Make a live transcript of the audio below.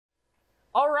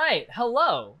Alright,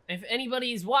 hello. If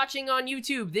anybody's watching on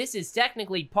YouTube, this is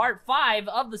technically part 5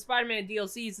 of the Spider-Man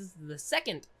DLCs. This is the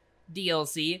second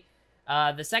DLC.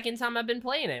 The second time I've been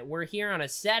playing it. We're here on a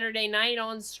Saturday night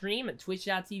on stream at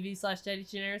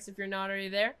twitch.tv/Chinaris if you're not already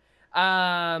there.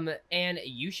 And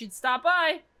you should stop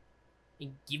by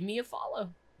and give me a follow.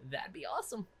 That'd be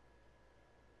awesome.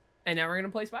 And now we're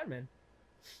gonna play Spider-Man.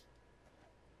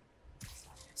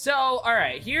 So,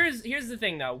 alright, here's the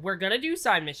thing, though. We're gonna do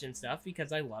side mission stuff,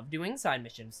 because I love doing side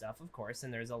mission stuff, of course,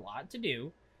 and there's a lot to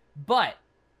do. But,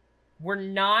 we're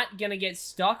not gonna get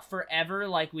stuck forever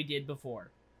like we did before.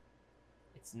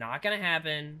 It's not gonna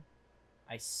happen.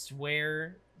 I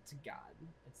swear to God.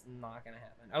 It's not gonna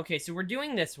happen. Okay, so we're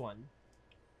doing this one.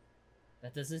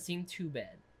 That doesn't seem too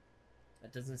bad.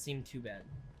 That doesn't seem too bad.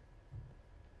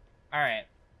 Alright,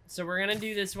 so we're gonna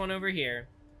do this one over here.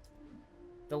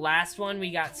 The last one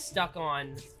we got stuck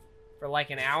on for like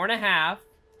an hour and a half.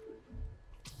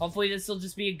 Hopefully this will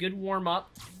just be a good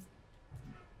warm-up.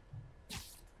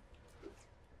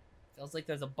 Feels like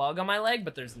there's a bug on my leg,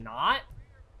 but there's not.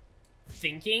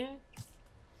 Thinking.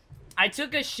 I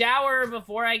took a shower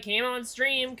before I came on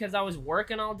stream because I was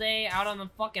working all day out on the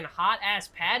fucking hot-ass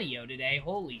patio today.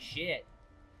 Holy shit.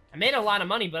 I made a lot of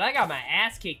money, but I got my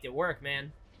ass kicked at work,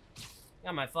 man.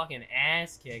 Got my fucking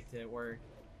ass kicked at work.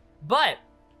 But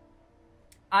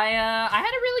I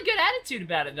had a really good attitude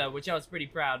about it, though, which I was pretty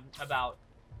proud about.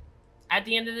 At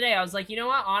the end of the day, I was like, you know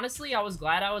what? Honestly, I was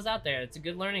glad I was out there. It's a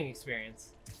good learning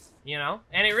experience. You know?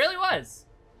 And it really was.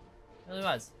 It really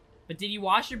was. But did you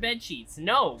wash your bed sheets?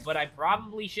 No, but I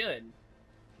probably should.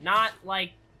 Not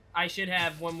like I should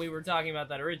have when we were talking about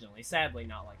that originally. Sadly,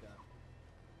 not like that.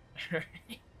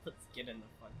 Alright, let's get in the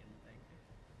fucking thing.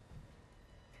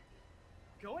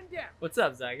 Going down. What's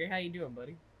up, Zyger? How you doing,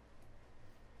 buddy?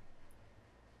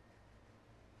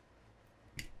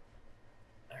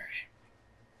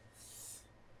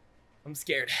 I'm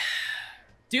scared.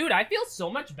 Dude, I feel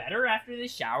so much better after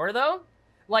this shower, though.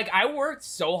 Like, I worked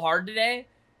so hard today.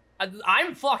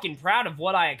 I'm fucking proud of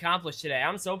what I accomplished today.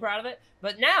 I'm so proud of it.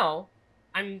 But now,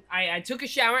 I took a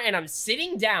shower, and I'm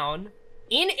sitting down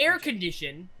in air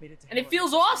condition, and it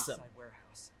feels awesome.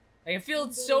 Like, I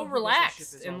feel so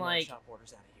relaxed and, like,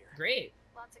 great.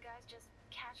 Lots of guys just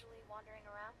casually wandering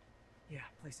around? Yeah,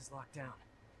 place is locked down.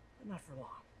 But not for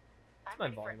long. I'm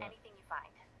ready for anything you find.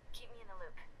 Keep me in the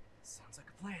loop. Sounds like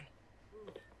a plan.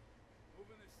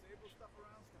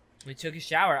 We took a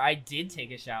shower. I did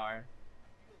take a shower.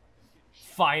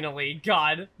 Finally.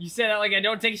 God. You say that like I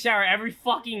don't take a shower every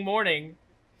fucking morning.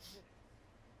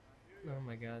 Oh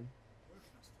my god.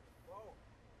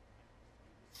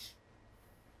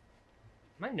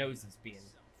 My nose is being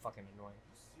fucking annoying.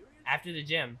 After the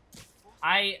gym.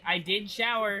 I did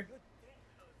shower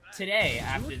today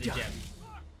after the gym.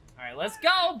 Alright, let's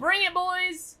go! Bring it,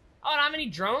 boys! Oh, I don't have any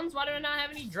drones? Why do I not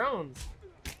have any drones?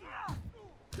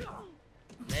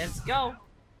 Let's go.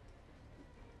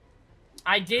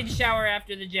 I did shower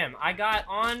after the gym. I got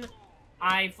on.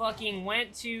 I fucking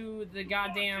went to the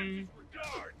goddamn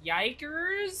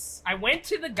Yikers. I went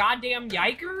to the goddamn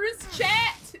Yikers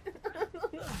chat.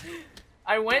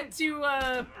 I went to,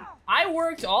 I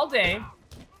worked all day.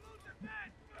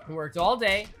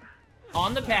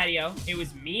 On the patio. It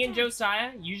was me and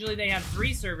Josiah. Usually they have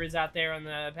 3 servers out there on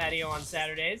the patio on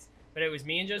Saturdays. But it was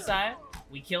me and Josiah.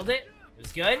 We killed it. It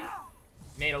was good.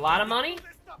 Made a lot of money.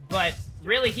 But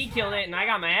really, he killed it and I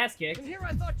got my ass kicked.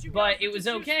 But it was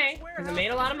okay. Because I made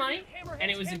a lot of money. And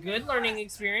it was a good learning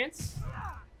experience.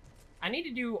 I need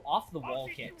to do off-the-wall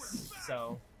kicks.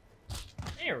 So,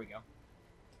 there we go.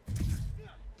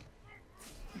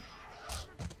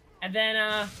 And then,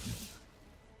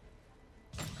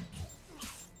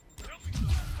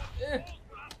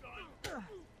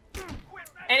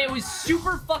 and it was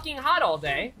super fucking hot all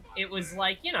day. It was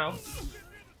like, you know.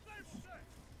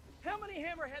 How many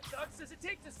hammerhead thugs does it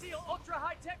take to steal ultra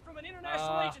high tech from an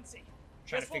international agency?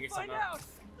 Trying to figure something out.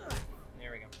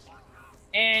 There we go.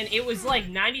 And it was like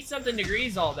 90-something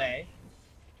degrees all day.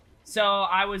 So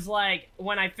I was like,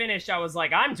 when I finished, I was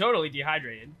like, I'm totally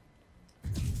dehydrated.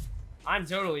 I'm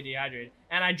totally dehydrated.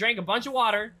 And I drank a bunch of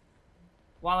water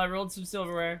while I rolled some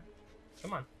silverware.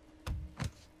 Come on.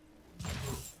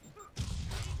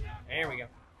 There we go.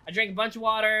 I drank a bunch of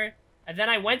water, and then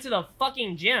I went to the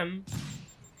fucking gym,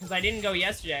 because I didn't go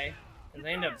yesterday, and I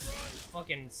ended up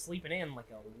fucking sleeping in like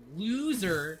a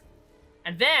loser.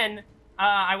 And then,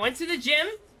 I went to the gym,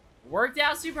 worked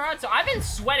out super hard, so I've been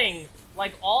sweating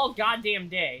like all goddamn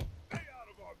day.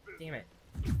 Damn it.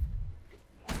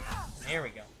 There we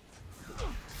go.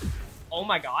 Oh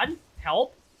my god,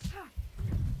 help.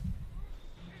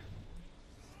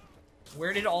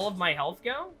 Where did all of my health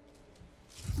go?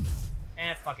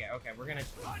 Eh, fuck it. Okay, we're gonna...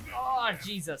 Oh,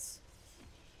 Jesus.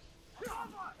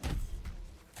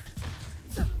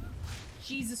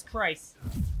 Jesus Christ.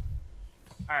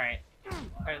 Alright.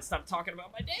 I gotta stop talking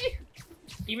about my day.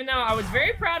 Even though I was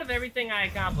very proud of everything I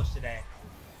accomplished today.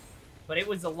 But it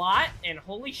was a lot, and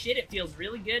holy shit, it feels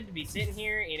really good to be sitting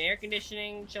here in air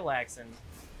conditioning, chillaxing.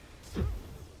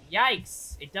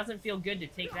 Yikes. It doesn't feel good to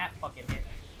take that fucking hit.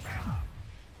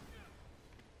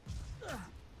 There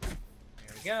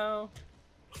we go.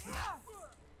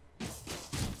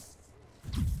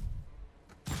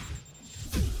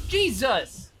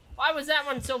 Jesus! Why was that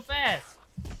one so fast?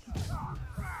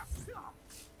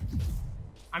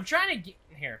 I'm trying to get...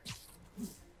 Here.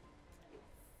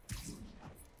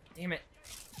 Damn it.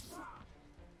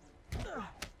 I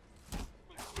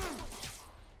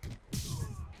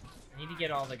need to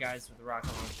get all the guys with the rocket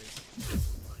launchers.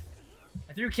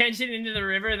 I threw Kenshin into the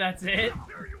river, that's it.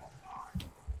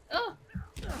 Oh.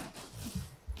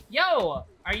 Yo,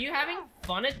 are you having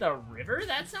fun at the river?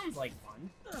 That sounds like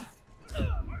fun.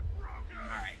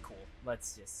 Alright, cool.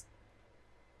 Let's just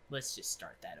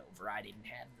start that over. I didn't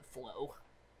have the flow.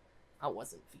 I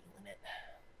wasn't feeling it.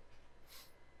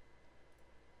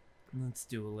 Let's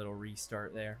do a little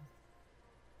restart there.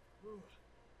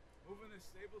 Moving this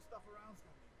stable stuff around's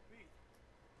gonna be beat.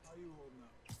 How you holding up?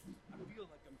 I feel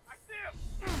like I'm... I see him!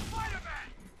 Spider-Man!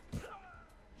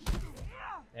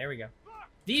 There we go.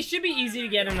 These should be easy to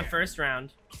get in the first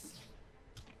round.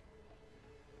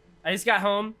 I just got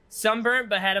home, sunburnt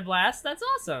but had a blast. That's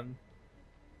awesome.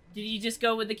 Did you just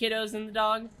go with the kiddos and the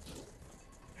dog?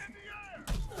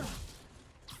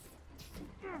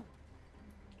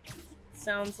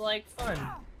 Sounds like fun.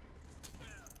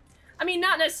 I mean,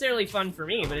 not necessarily fun for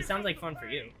me, but it sounds like fun for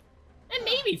you. And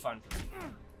maybe fun for me.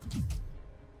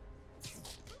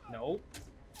 Nope.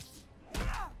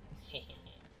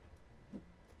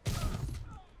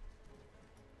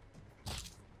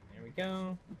 There we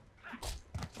go.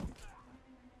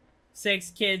 6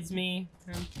 kids, me.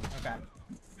 Okay.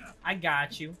 I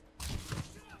got you.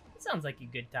 Sounds like a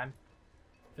good time.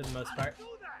 For the most part.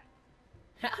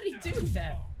 How'd he do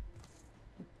that?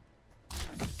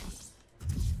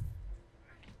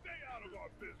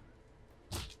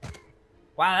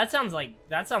 Wow, that sounds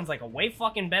like a way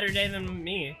fucking better day than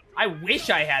me. I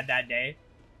wish I had that day.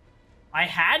 I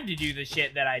had to do the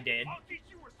shit that I did.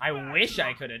 I wish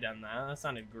I could have done that. That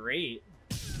sounded great.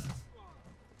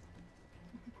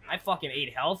 I fucking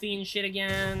ate healthy and shit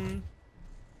again.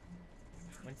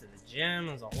 Went to the gym.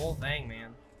 It was a whole thing,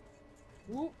 man.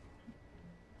 Whoop.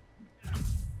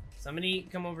 Somebody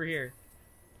come over here.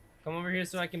 Come over here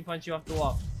so I can punch you off the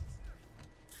wall.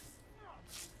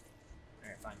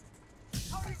 Alright, fine.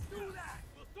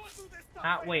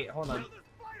 Wait, hold on.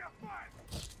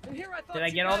 Did I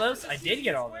get all those? I did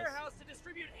get all those. To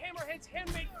distribute Hammerhead's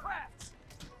handmade crafts.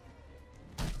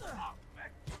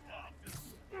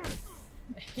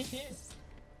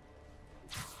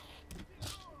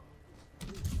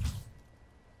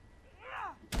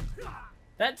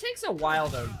 That takes a while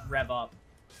to rev up.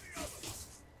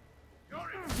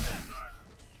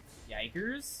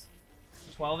 Yikers.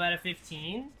 12 out of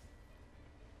 15.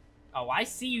 Oh, I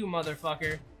see you,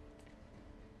 motherfucker.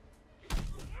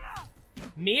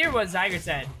 Me or what Zyger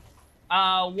said?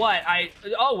 What?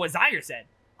 What Zyger said.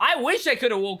 I wish I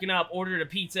could have woken up, ordered a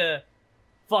pizza,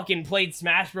 fucking played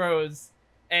Smash Bros,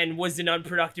 and was an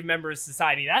unproductive member of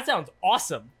society. That sounds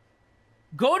awesome.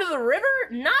 Go to the river?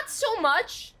 Not so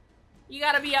much. You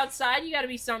gotta be outside, you gotta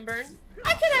be sunburned.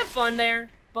 I can have fun there,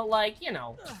 but like, you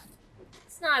know,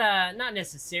 it's not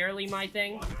necessarily my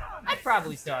thing. I'd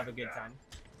probably still have a good time.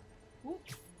 Ooh.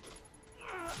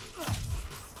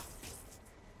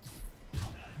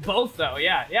 Both though,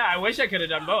 yeah. Yeah, I wish I could have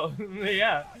done both.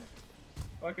 Yeah.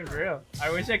 Fucking for real.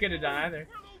 I wish I could have done either.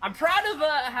 I'm proud of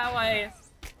how I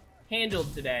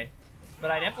handled today, but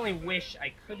I definitely wish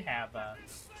I could have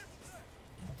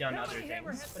done other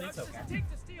things, but it's okay.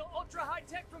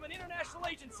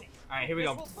 Alright, here we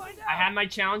go. I have my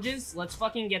challenges. Let's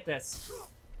fucking get this.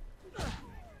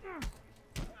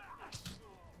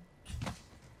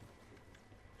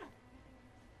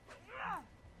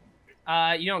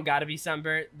 You don't gotta be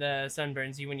sunburnt. The sun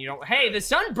burns you when you don't. Hey, the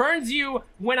sun burns you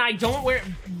when I don't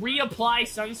reapply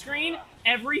sunscreen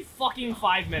every fucking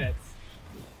 5 minutes.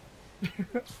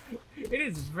 It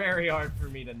is very hard for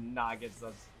me to not get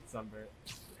sunburnt.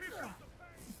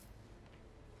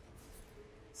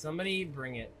 Somebody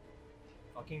bring it.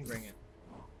 Fucking bring it.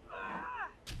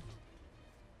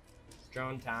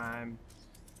 Drone time.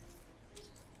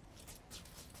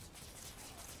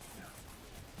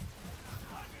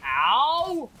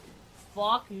 Ow!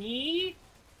 Fuck me.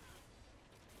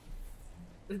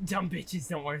 Dumb bitches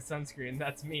don't wear sunscreen.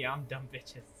 That's me. I'm dumb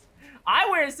bitches. I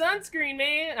wear sunscreen,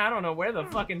 man. I don't know where the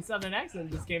fucking southern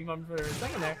accent just came from for a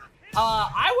second there.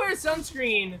 I wear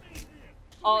sunscreen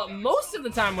most of the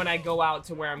time when I go out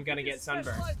to where I'm gonna get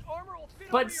sunburned.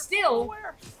 But still,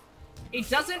 it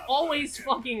doesn't always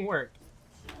fucking work.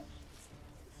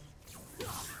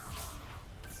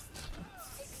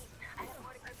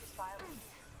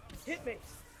 Hit me.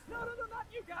 No, not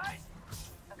you guys.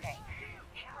 Okay.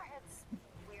 Hammerhead's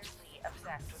weirdly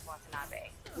obsessed with Watanabe.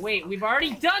 Wait, we've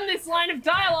already done this line of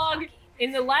dialogue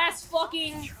in the last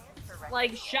fucking,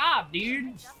 like, shop,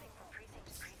 dude.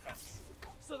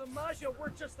 So the Maja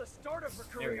weren't just the start of her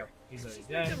career. There we go. He's already She's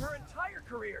dead. been her entire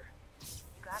career. You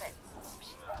got it.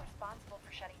 She's been responsible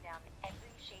for shutting down every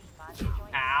shady Maja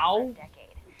joint Ow. for a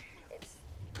decade. It's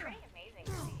pretty amazing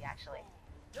to see, actually.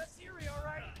 That's Siri, all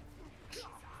right? She's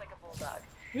like a bulldog.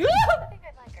 I think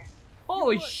I'd like her.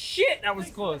 Holy shit, that was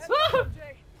close. Fuck.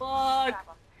 Problem.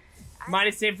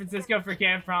 Minus San Francisco for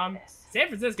Camp Prom. San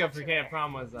Francisco for Camp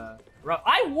Prom was rough.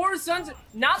 I wore sunscreen,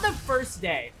 not the first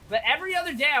day, but every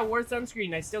other day I wore sunscreen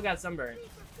and I still got sunburned.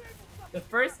 The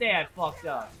first day I fucked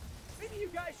up. Maybe you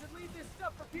guys should leave this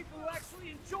stuff for people who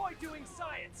actually enjoy doing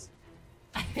science.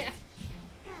 Get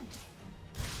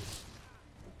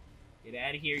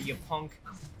out of here, you punk.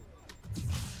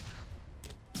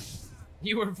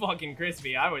 You were fucking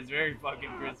crispy. I was very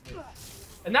fucking crispy.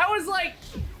 And that was like,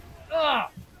 ugh.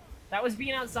 That was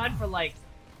being outside for like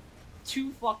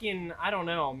 2 fucking, I don't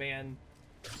know, man.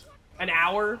 An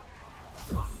hour?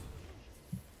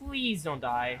 Please don't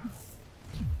die.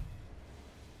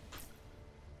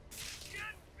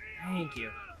 Thank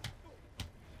you.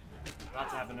 About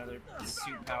to have another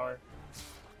suit power.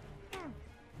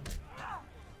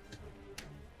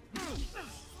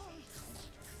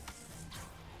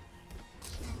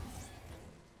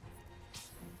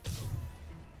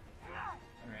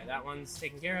 Alright, that one's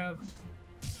taken care of.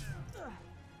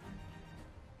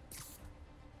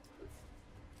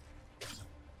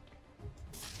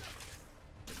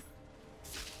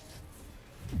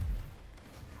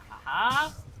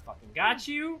 Haha, fucking got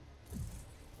you.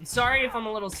 I'm sorry if I'm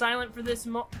a little silent for this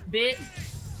bit.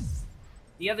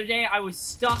 The other day I was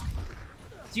stuck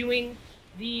doing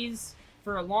these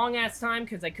for a long ass time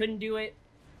because I couldn't do it.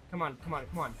 Come on, come on,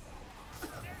 come on.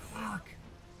 Fuck.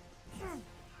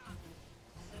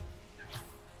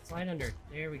 Slide under.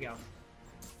 There we go.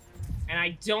 And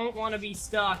I don't want to be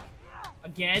stuck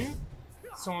again,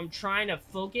 so I'm trying to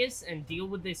focus and deal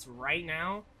with this right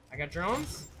now. I got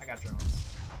drones? I got drones.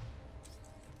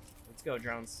 Let's go,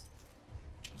 drones.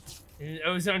 An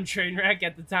ozone train wreck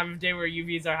at the time of day where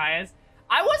UVs are highest.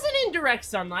 I wasn't in direct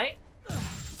sunlight.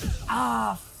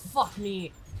 Ah, fuck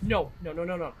me. No, no, no,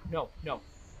 no, no, no, no.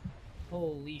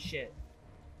 Holy shit.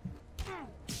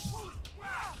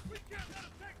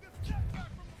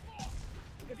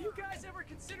 Have you guys ever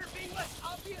considered being less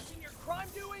obvious in your crime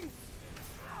doing?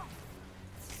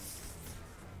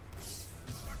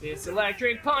 This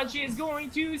electric punch is going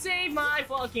to save my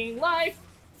fucking life.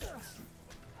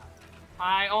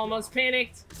 I almost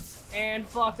panicked and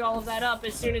fucked all of that up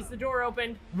as soon as the door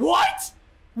opened. What?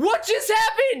 What just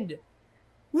happened?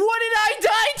 What did I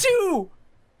die to?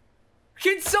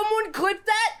 Can someone clip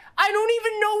that? I don't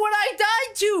even know what I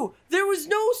died to. There was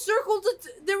no circle to,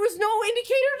 there was no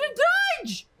indicator to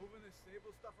dodge. Moving this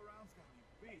stable stuff around's got me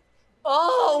beat.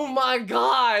 Oh my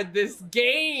god, this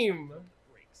game.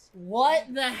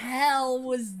 What the hell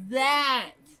was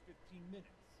that? 15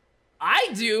 minutes. I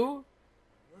do.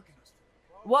 Working us to the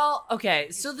problem. Well,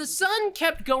 okay, so the sun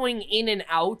kept going in and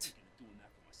out,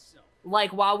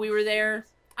 like, while we were there.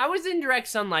 I was in direct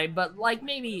sunlight, but, like,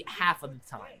 maybe half of the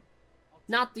time.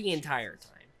 Not the entire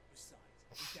time. Besides,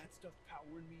 is that stuff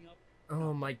powering me up?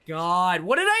 Oh my god,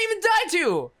 what did I even die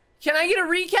to? Can I get a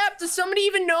recap? Does somebody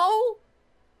even know?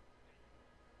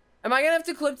 Am I gonna have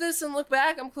to clip this and look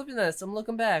back? I'm clipping this, I'm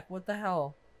looking back. What the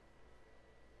hell?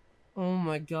 Oh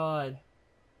my god.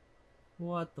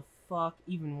 What the fuck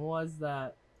even was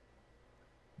that?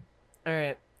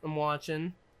 Alright, I'm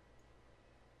watching.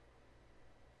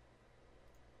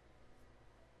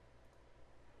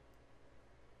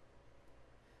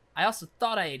 I also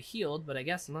thought I had healed, but I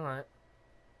guess not.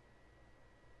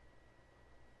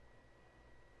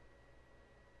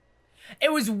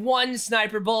 It was one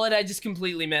sniper bullet I just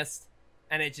completely missed.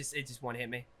 And it just one hit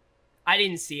me. I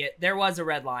didn't see it. There was a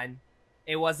red line.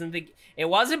 It wasn't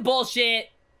bullshit.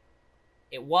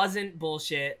 It wasn't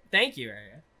bullshit. Thank you,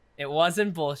 Area. It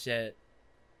wasn't bullshit.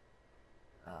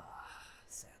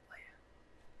 Sadly.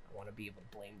 I want to be able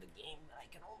to blame the game, but I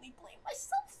can only blame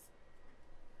myself.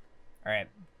 Alright.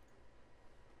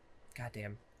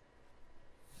 Goddamn.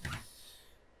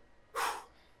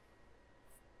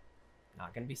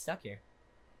 Not gonna be stuck here.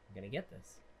 I'm gonna get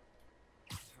this.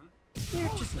 You're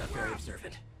just not very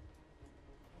observant.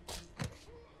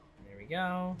 There we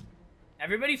go.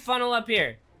 Everybody funnel up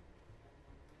here.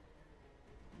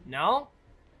 No?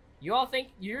 You all think...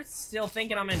 You're still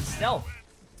thinking I'm in stealth.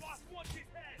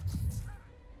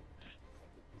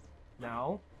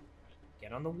 No.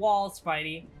 Get on the wall,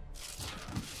 Spidey.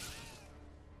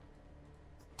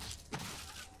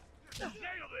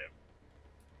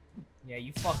 Yeah,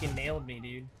 you fucking nailed me,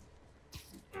 dude.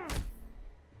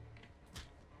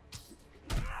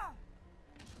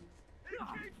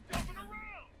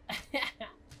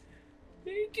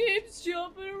 He keeps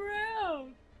jumping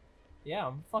around. Yeah,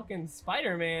 I'm fucking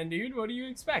Spider-Man, dude. What do you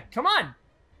expect? Come on!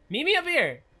 Meet me up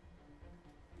here!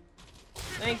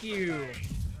 Thank you.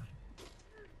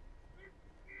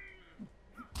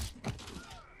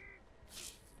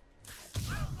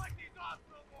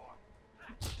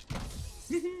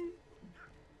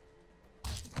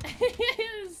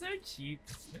 It's so cheap.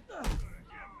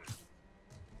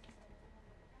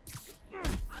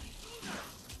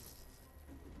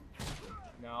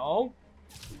 No.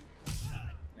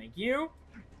 Thank you.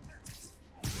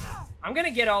 I'm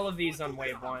gonna get all of these on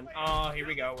wave 1. Oh, here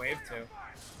we go, wave 2.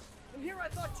 And here I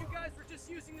thought you guys were just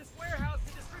using this warehouse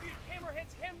to distribute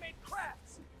Hammerhead's handmade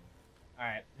crafts.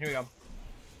 Alright, here we go.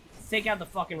 Let's take out the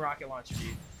fucking rocket launcher,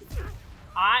 dude.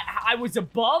 I was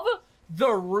above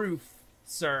the roof,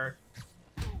 sir.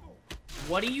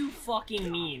 What do you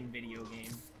fucking mean, video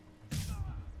game?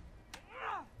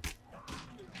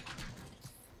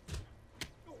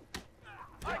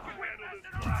 I can handle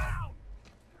this around.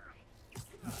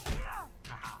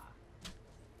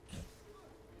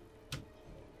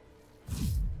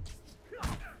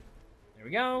 There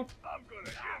we go. I'm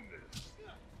gonna end this.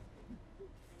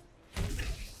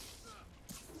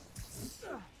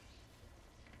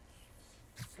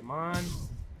 Come on.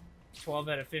 12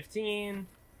 out of 15.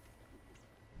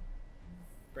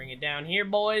 Bring it down here,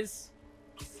 boys.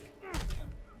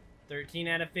 13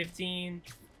 out of 15.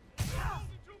 This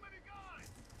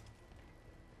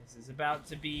is about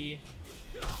to be...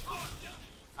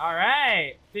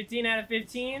 Alright! 15 out of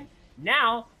 15.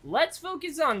 Now, let's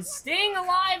focus on staying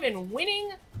alive and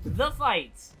winning the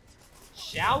fight.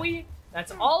 Shall we?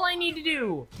 That's all I need to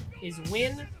do, is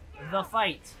win the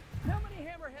fight. How many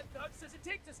Hammerhead thugs does it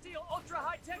take to steal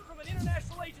ultra-high tech from an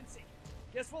international agency?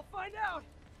 Guess we'll find out.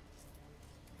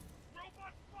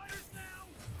 Robot spiders now!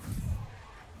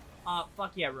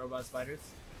 Fuck yeah, robot spiders.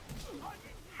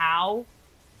 How?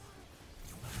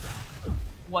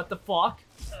 What the fuck?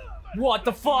 What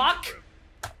the fuck?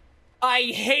 I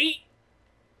hate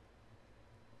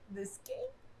this game.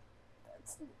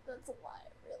 That's a lie. I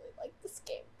really like this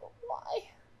game, but why?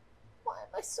 Why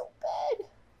am I so bad?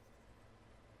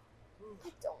 I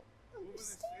don't Moving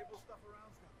this understand. stable stuff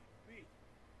around's gonna be beat.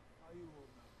 How you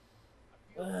holding up?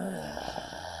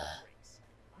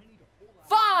 I need a whole lot.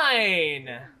 Fine!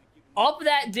 Up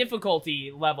that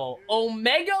difficulty level.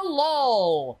 Omega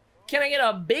LOL! Can I get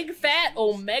a big fat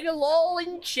Omega LOL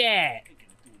in chat?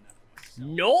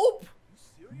 Nope!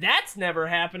 That's never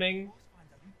happening.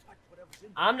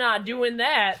 I'm not doing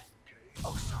that.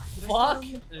 Fuck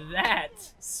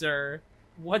that, sir.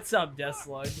 What's up, Death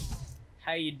Slug?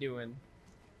 How you doing?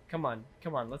 Come on,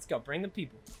 let's go. Bring the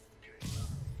people.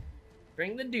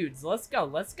 Bring the dudes. Let's go.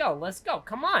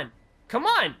 Come on. Come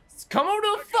over to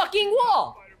the fucking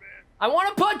wall. I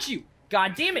want to punch you.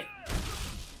 God damn it.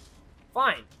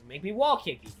 Fine. Make me wall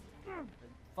kick you.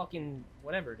 Fucking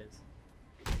whatever it is.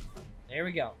 There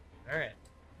we go. All right.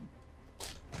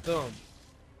 Boom.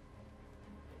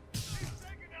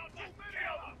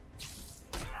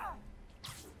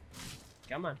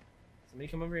 Come on. Somebody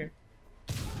come over here.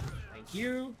 Thank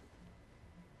you.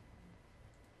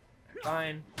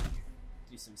 Fine.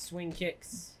 Do some swing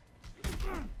kicks.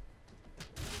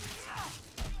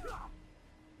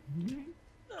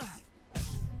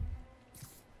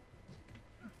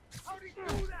 How'd he do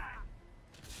that?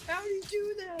 How'd he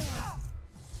do that?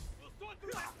 We'll sort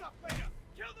through that stuff later.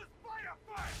 Kill the spider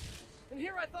first. And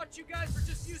here I thought you guys were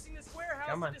just using this warehouse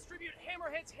Come on. to distribute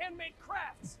Hammerhead's handmade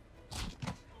crafts.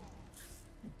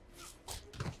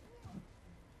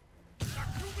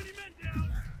 Got too many men down.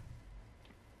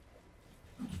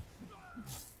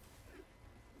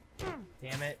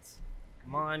 Damn it.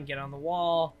 Come on, get on the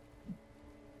wall.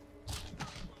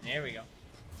 There we go.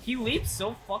 He leaps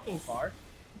so fucking far.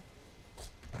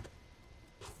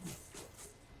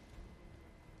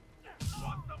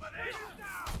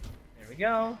 There we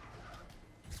go.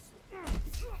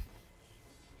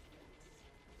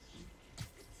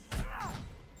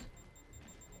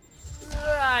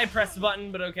 I pressed the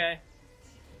button, but okay.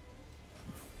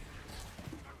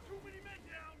 Got too many men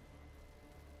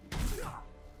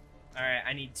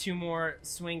I need 2 more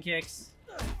swing kicks.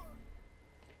 Let's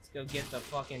go get the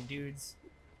fucking dudes.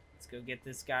 Let's go get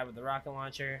this guy with the rocket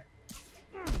launcher.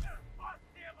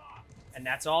 And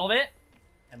that's all of it.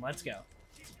 And let's go.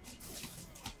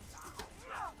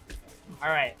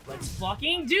 Alright, let's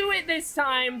fucking do it this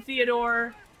time,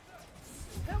 Theodore.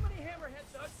 How many hammerhead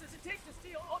thugs does it take to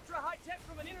steal ultra-high tech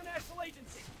from an international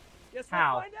agency? Guess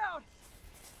How? we'll find out.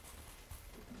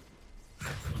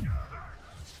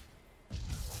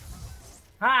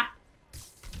 Ha!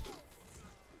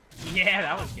 Yeah,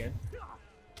 that was good.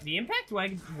 The impact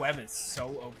web is so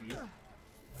OP.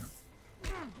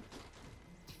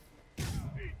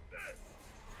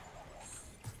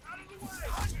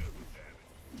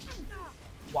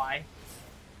 Why?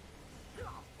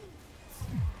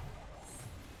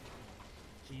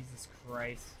 Jesus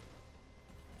Christ.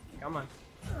 Come on.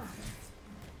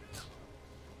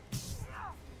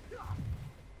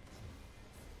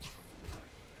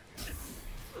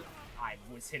 I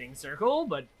was hitting circle,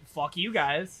 but fuck you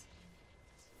guys.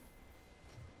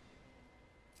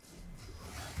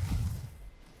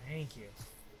 Thank you.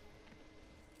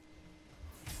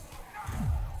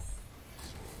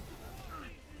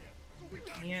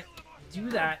 Can't do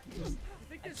that.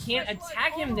 I can't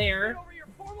attack him there. Over your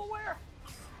formal wear?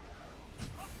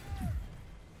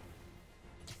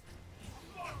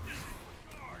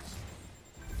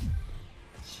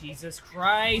 Jesus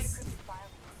Christ.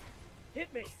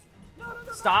 Hit me. No,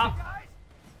 Stop.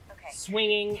 Okay.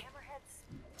 Swinging. Hammerhead's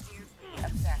weirdly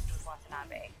obsessed with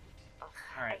Watanabe. Ugh,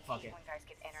 Alright, I fuck hate it. when guys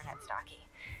get internet stocky.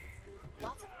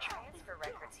 Lots of transfer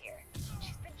records here.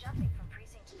 She's been jumping from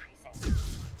precinct to precinct.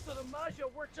 So the Maja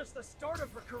weren't just the start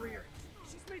of her career.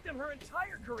 She's made them her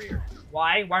entire career.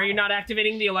 Why? Why are you not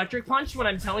activating the electric punch when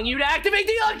I'm telling you to activate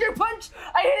the electric punch?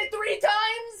 I hit it 3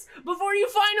 times before you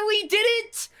finally did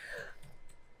it!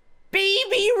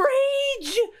 Baby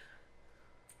rage!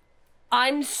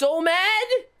 I'm so mad!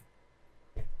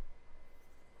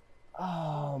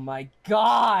 Oh my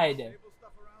god!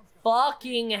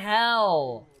 Fucking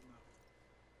hell!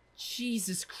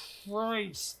 Jesus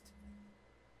Christ.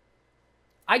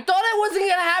 I thought I wasn't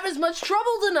gonna have as much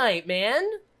trouble tonight, man!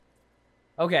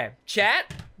 Okay,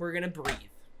 chat, we're gonna breathe.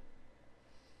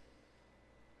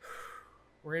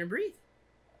 We're gonna breathe.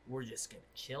 We're just gonna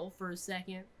chill for a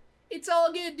second. It's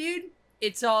all good, dude.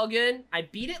 It's all good. I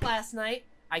beat it last night.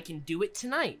 I can do it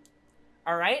tonight.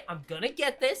 Alright? I'm gonna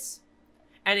get this.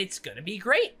 And it's gonna be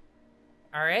great.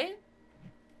 Alright?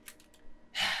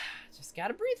 Just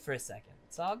gotta breathe for a second.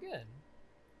 It's all good.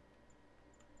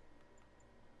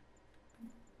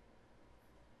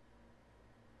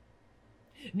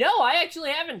 No, I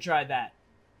actually haven't tried that.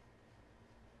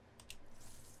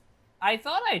 I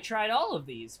thought I tried all of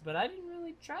these, but I didn't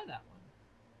really try that one.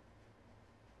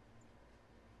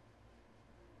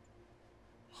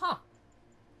 Huh.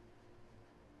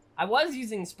 I was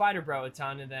using Spider Bro a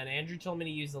ton, and then Andrew told me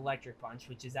to use Electric Punch,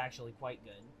 which is actually quite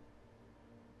good.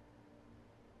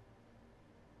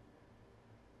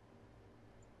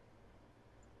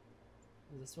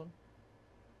 This one?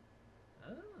 Ah.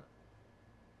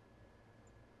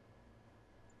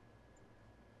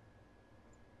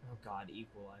 Oh god,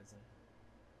 Equalizer.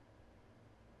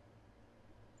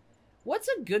 What's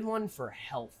a good one for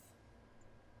health?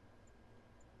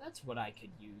 That's what I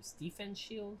could use. Defense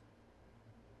shield?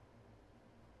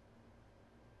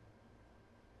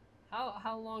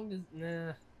 How long does...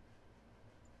 Nah.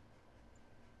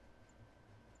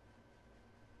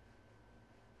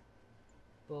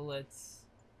 Bullets.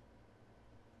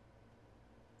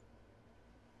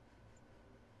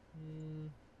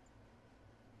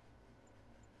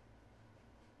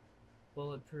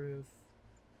 Bulletproof.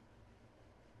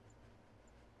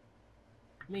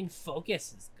 I mean,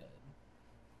 focus is good.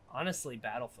 Honestly,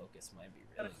 battle focus might be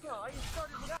really good.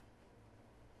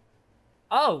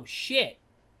 Oh, shit.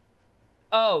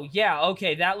 Oh, yeah,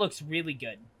 okay, that looks really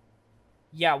good.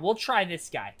 Yeah, we'll try this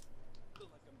guy.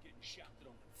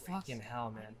 Fucking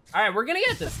hell, man. Alright, we're gonna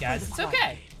get this, guys. It's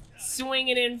okay.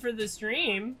 Swinging in for the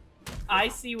stream. I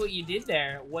see what you did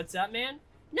there. What's up, man?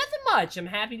 Nothing much. I'm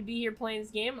happy to be here playing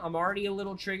this game. I'm already a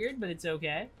little triggered, but it's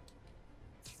okay.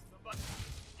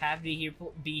 Happy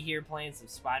to be here playing some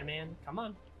Spider-Man. Come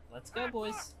on. Let's go,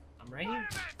 boys. I'm right here.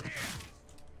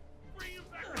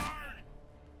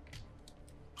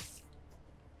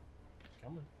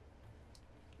 Come on.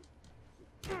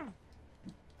 Come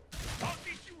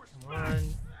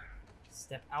on.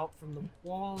 Step out from the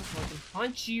wall so I can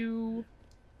punch you.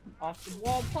 Off the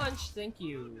wall punch. Thank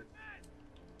you.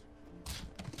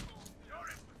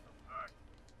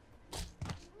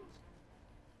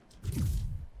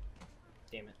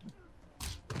 Damn it.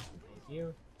 Thank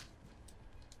you.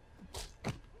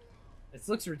 This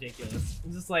looks ridiculous.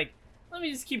 I'm just like, let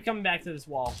me just keep coming back to this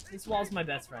wall. This wall's my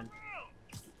best friend.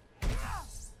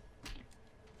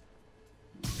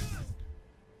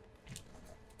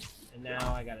 And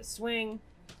now I gotta swing.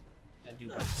 Gotta do a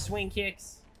bunch of swing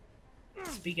kicks.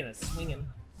 Speaking of swinging.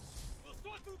 We'll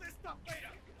sort through this stuff later.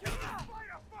 Get the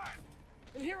fire first.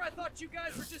 And here I thought you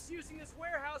guys were just using this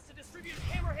warehouse to distribute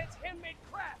Hammerhead's handmade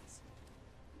crafts.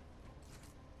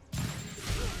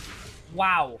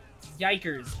 Wow.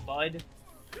 Yikers, bud.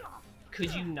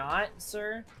 Could you not,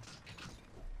 sir?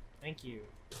 Thank you.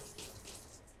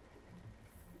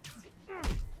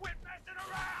 Quit messing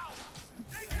around.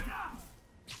 Take it out.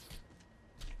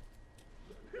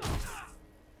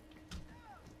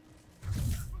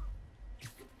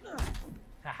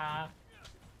 Haha.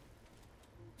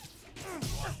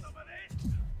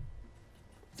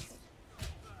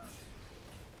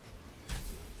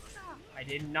 I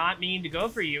did not mean to go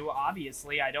for you,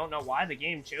 obviously. I don't know why the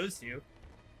game chose to.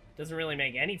 Doesn't really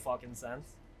make any fucking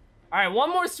sense. Alright, one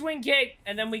more swing kick,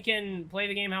 and then we can play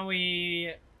the game how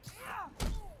we...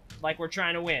 like we're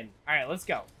trying to win. Alright, let's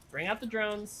go. Bring out the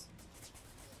drones.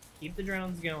 Keep the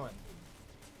drones going.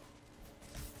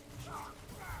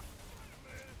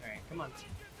 Alright, come on.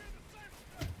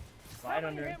 Slide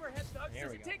under. Hammerhead thugs There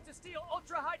does we it go. take to steal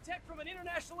ultra high tech from an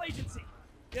international agency?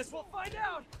 Guess we'll find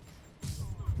out.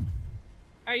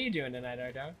 How are you doing tonight,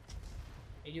 R-Dog?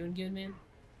 You doing good, man?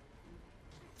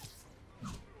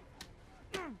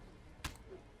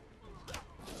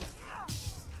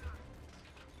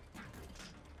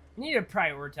 You need to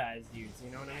prioritize dudes,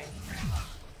 you know what I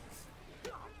mean?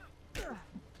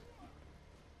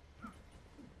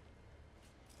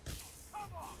 Come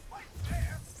on, right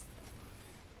there.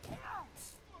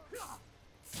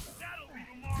 That'll be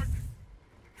the mark.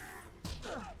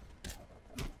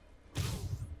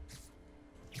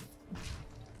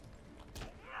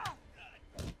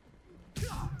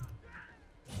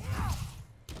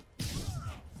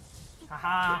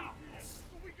 Haha.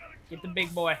 Get the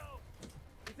big boy.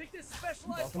 You think this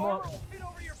specialized Welcome armor up. will fit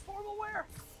over your formal wear?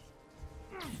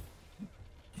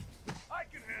 I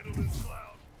can handle this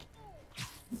cloud.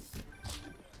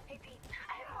 Hey Pete,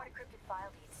 I have more decrypted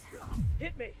file leads.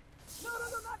 Hit me. No,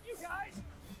 not you guys.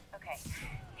 Okay,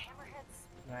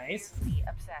 Hammerhead's Nice. seriously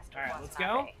obsessed All right, with let's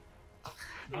go.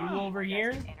 You over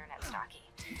here. Internet stalking.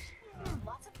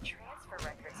 Lots of transfer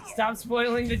records here. Stop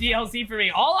spoiling the DLC for me.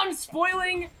 All I'm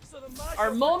spoiling So the Macho are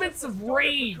Princess moments of started her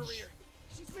rage. career.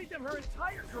 She's made them her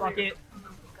entire career. Fuck it. You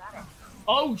got it.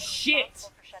 Oh, shit.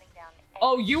 Responsible for shutting down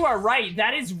Oh, every you are right. site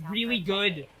That is in town really for a good.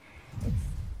 decade.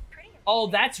 Pretty Oh,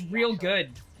 amazing, that's real actually.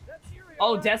 good. That's eerie, Oh,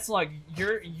 alright? Deathslug,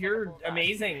 you're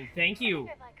amazing. Thank I you.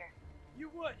 think I'd like her. You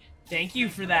would. Thank you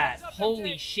for that.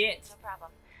 Holy shit. No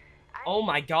problem. I'm Oh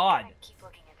my god. gonna keep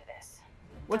looking into this.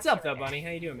 What's Talk up to you though, later. Bunny?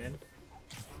 How you doing, man?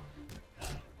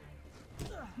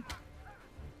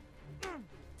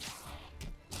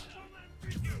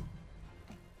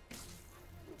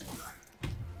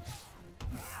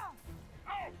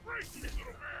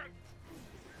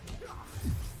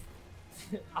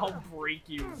 I'll break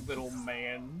you, little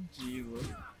man. Jesus.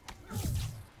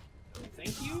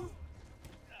 Thank you.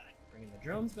 Bringing the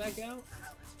drones back out.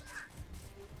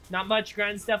 Not much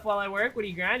grind stuff while I work. What are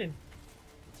you grinding?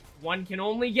 One can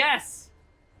only guess.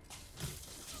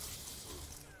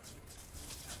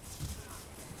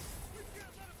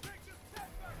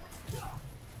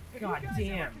 Have God you guys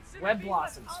damn. ever considered Web being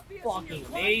Blossom's less obvious in your fucking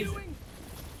crime amazing. doing?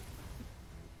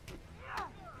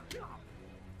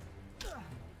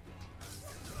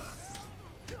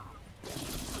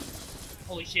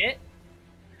 Holy shit.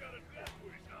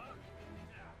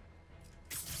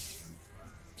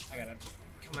 I gotta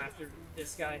come after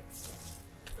this guy.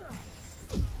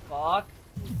 Fuck.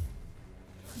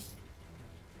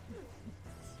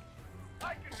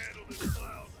 I can handle this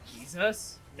cloud.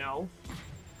 Jesus. No.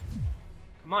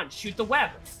 Come on, shoot the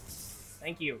web.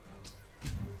 Thank you.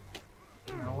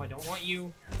 No, I don't want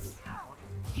you. I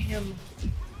want him.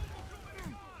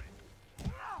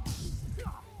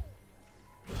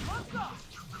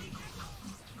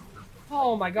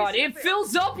 Oh my god, it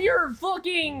fills up your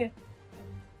fucking...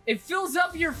 It fills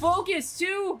up your focus,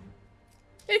 too!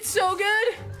 It's so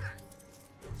good!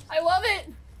 I love it!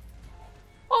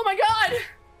 Oh my god!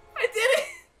 I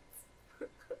did it!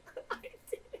 I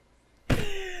did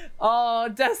it! Oh,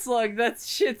 Deathslug, that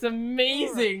shit's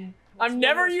amazing! I'm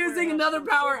never using another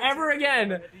power ever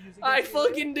again! I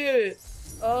fucking did it!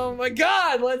 Oh my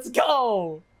god, let's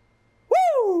go!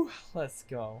 Woo! Let's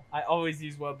go. I always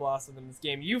use Web Blossom in this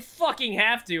game. You fucking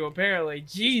have to, apparently.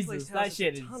 Jesus, that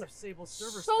shit is ton of Sable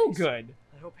server so space. good.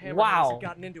 I hope Hammerhead Wow. hasn't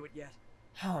gotten into it yet.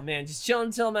 Oh man, just chilling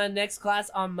until my next class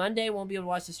on Monday. Won't be able to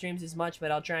watch the streams as much,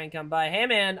 but I'll try and come by. Hey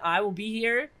man, I will be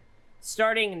here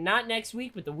starting not next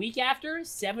week, but the week after,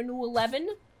 7 to 11,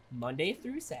 Monday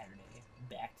through Saturday.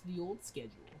 Back to the old schedule.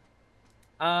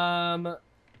 I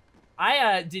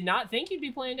did not think you'd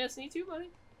be playing Destiny 2, buddy.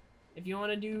 If you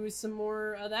want to do some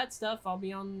more of that stuff, I'll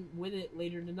be on with it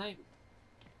later tonight.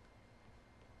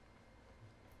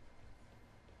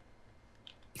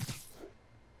 God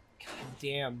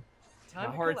damn. My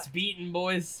heart's beating,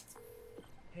 boys.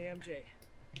 Hey, MJ.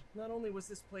 Not only was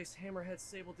this place Hammerhead's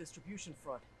Sable distribution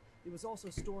front, it was also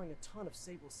storing a ton of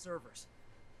Sable servers.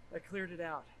 I cleared it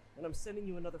out, and I'm sending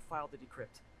you another file to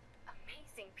decrypt.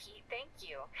 Amazing, Pete. Thank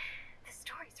you. The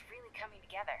story's really coming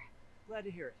together. Glad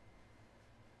to hear it.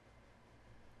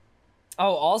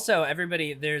 Oh, also,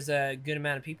 everybody, there's a good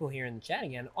amount of people here in the chat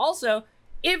again. Also,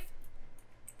 if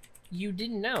you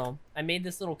didn't know, I made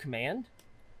this little command.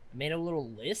 I made a little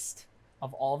list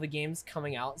of all the games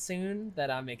coming out soon that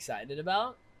I'm excited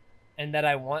about and that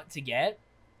I want to get.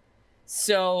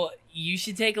 So you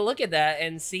should take a look at that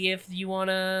and see if you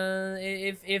wanna,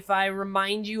 if I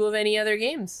remind you of any other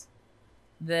games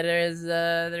that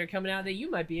are coming out that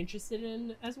you might be interested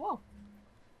in as well.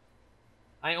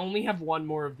 I only have one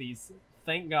more of these.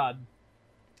 Thank God.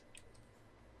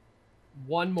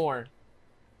 One more.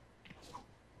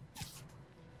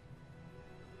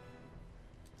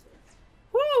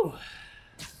 Woo!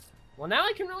 Well, now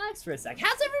I can relax for a sec.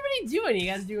 How's everybody doing? You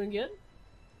guys doing good?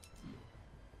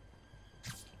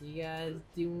 You guys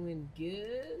doing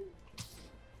good?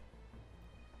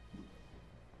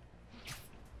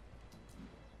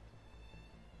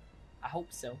 I hope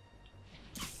so.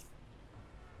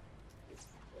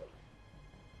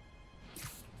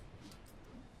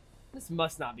 This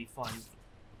must not be fun.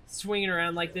 Swinging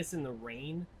around like this in the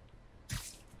rain?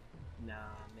 Nah,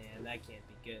 man, that can't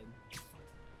be good.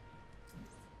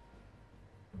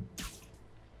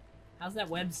 How's that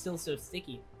web still so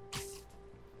sticky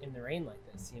in the rain like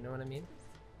this? You know what I mean?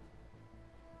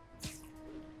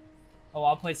 Oh,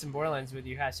 I'll play some Borderlands with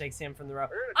you. Hashtag Sam from the row.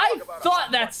 I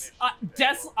thought that's...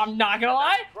 I'm not gonna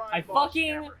lie.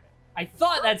 I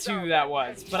thought that's who that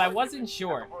was, but I wasn't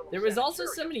sure. There was also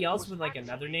somebody else with like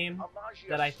another name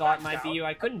that I thought might be you.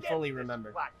 I couldn't fully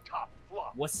remember.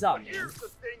 What's up, man? Here's the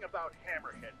thing about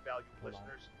Hammerhead, valued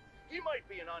listeners. He might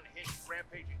be an unhinged,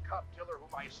 rampaging cop killer who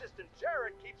my assistant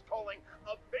Jared keeps calling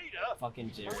a beta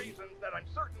Fucking Jared. for reasons that I'm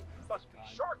certain must be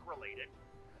shark-related,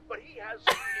 but he has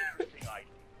some interesting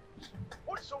ideas.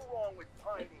 What's so wrong with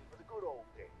pining for the good old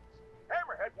days?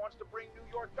 Hammerhead wants to bring New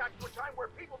York back to a time where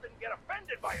people didn't get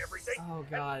offended by everything. Oh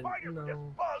God, and spiders were just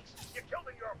bugs you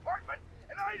killed in your apartment,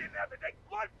 and I didn't have to take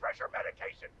blood pressure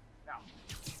medication. Now,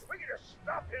 if we could just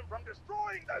stop him from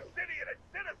destroying the city and its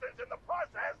citizens in the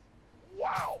process,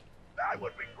 wow, that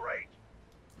would be great.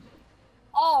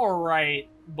 All right,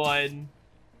 bud.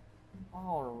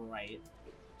 All right.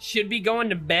 Should be going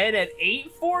to bed at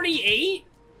 8:48.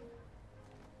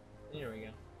 There we go.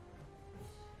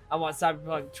 I want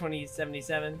Cyberpunk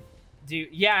 2077. Dude,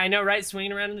 yeah, I know, right?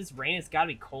 Swinging around in this rain, it's gotta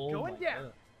be cold. Going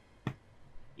down.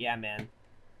 Yeah, man.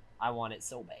 I want it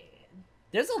so bad.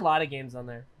 There's a lot of games on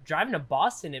there. Driving to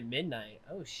Boston at midnight.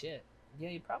 Oh, shit. Yeah,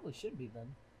 you probably should be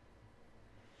then.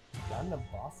 Driving to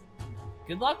Boston.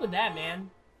 Good luck with that, man.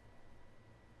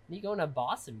 What are you going to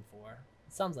Boston for?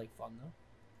 It sounds like fun, though.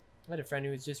 I had a friend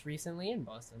who was just recently in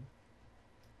Boston.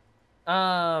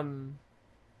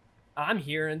 I'm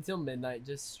here until midnight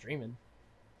just streaming.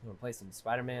 I'm gonna play some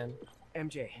Spider-Man.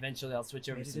 MJ. Eventually I'll switch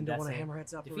over made to it some into one of Destiny.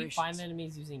 Hammerhead's Defeat operations. 5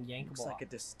 enemies using Yankable. Looks like a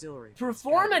distillery.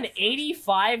 Perform an I'd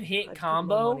 85-hit put my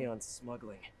combo. money on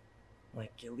smuggling,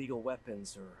 like illegal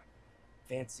weapons or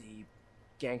fancy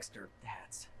gangster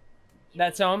hats.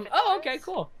 That's oh, okay,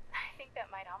 cool. I think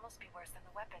that might almost be worse than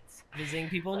the weapons. Visiting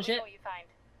people and Let me shit. know what you find.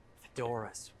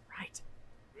 Fedoras, right?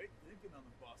 Great thinking on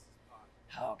the boss's part.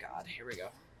 Oh god, here we go.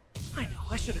 I know,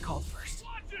 I should have called first.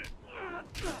 Watch it!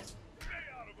 Stay out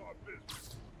of our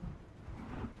business.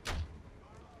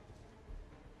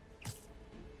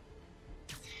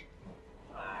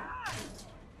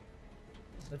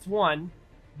 That's one.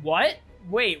 What?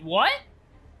 Wait, what?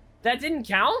 That didn't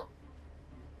count?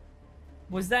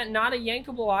 Was that not a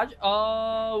yankable object?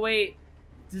 Oh, wait.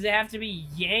 Does it have to be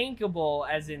yankable,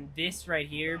 as in this right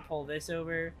here? Pull this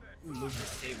over. Move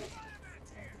this table.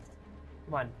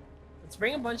 Come on. Let's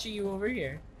bring a bunch of you over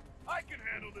here. I can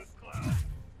handle this clown.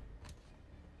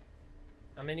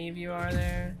 How many of you are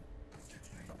there?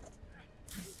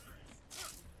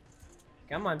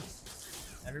 Come on.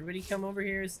 Everybody come over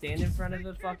here. Stand in front of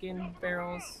the fucking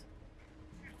barrels.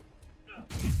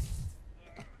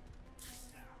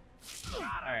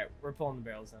 Alright, we're pulling the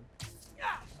barrels in.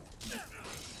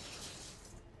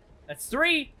 That's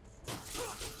 3.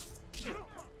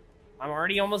 I'm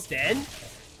already almost dead.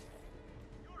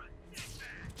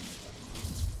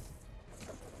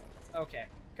 Okay,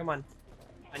 come on.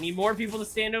 I need more people to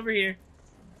stand over here.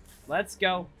 Let's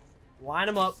go. Line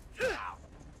them up.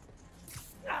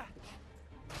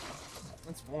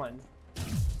 That's 1.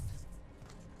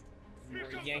 More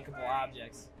yankable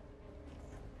objects.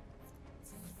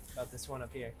 About this one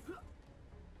up here.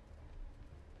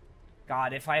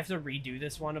 God, if I have to redo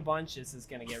this one a bunch, this is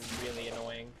gonna get really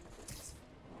annoying.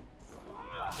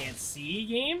 Can't see,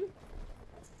 game?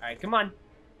 Alright, come on.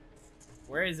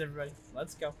 Where is everybody?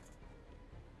 Let's go.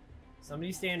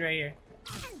 Somebody stand right here.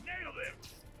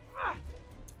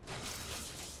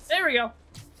 There we go.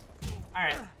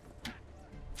 Alright.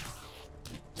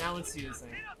 Now let's do this thing.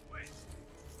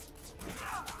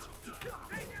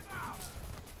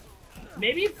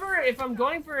 Maybe if I'm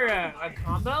going for a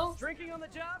combo, Drinking on the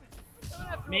job?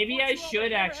 maybe I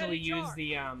should actually use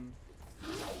the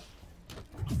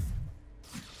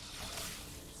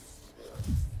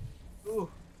Ooh.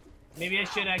 Maybe I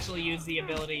should actually use the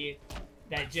ability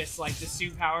that just like the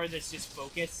suit power that's just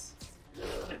focus.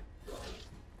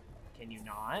 Can you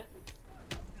not?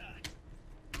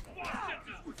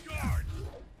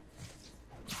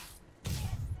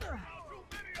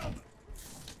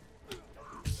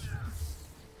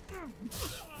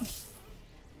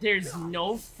 There's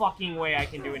no fucking way I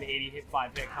can do an 80 hit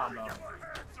 5 hit combo.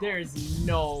 There's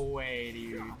no way,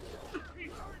 dude.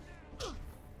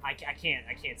 I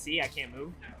can't see, I can't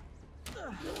move.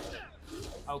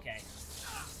 Okay.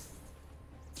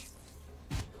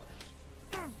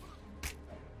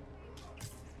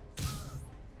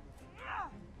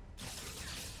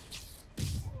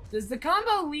 Does the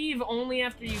combo leave only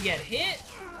after you get hit,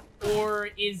 or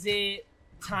is it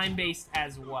time-based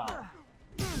as well?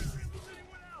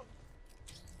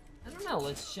 I don't know,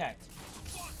 let's check.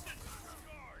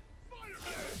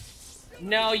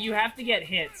 No, you have to get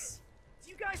hits. Do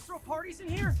you guys throw parties in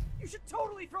here? You should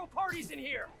totally throw parties in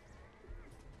here.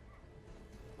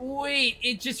 Wait,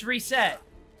 it just reset.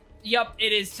 Yup,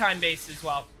 it is time-based as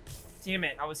well. Damn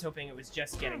it, I was hoping it was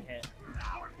just getting hit.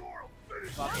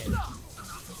 Fuck it.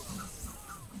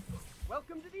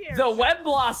 Welcome to the air. The Web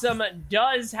Blossom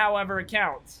does, however,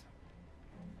 count.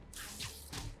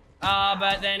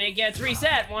 But then it gets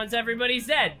reset once everybody's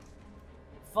dead.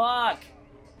 Fuck.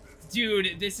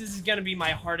 Dude, this is gonna be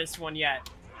my hardest one yet.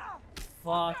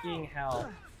 Fucking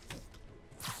hell.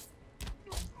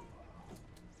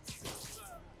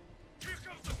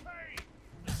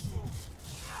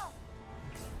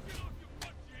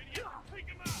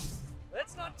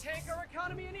 Let's not tank our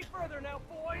economy any further now,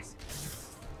 boys.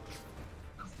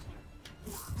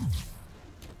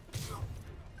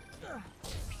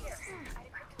 Peter, I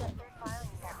decrypted that third file you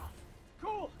sent me.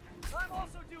 Cool. I'm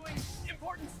also doing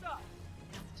important stuff.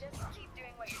 Just keep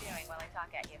doing what you're doing while I talk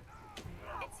at you.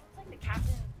 It seems like the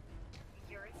captain,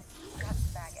 Yuri's, got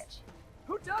some baggage.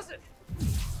 Who doesn't?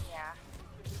 Yeah.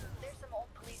 There's some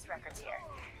old police records here.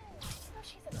 Do you know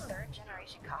she's a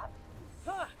third-generation cop?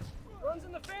 Huh. Runs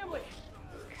in the family.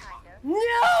 Kind of. No,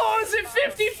 I was at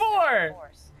 54!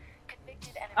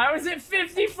 Convicted enemy. I was at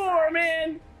 54,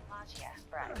 man! Magia,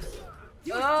 right.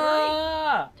 He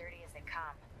was Dirty as they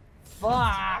come. Fuck!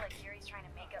 Like Yuri's trying to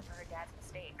make up for her dad's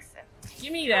mistakes and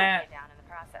Give me that. down in the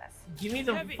process. Give me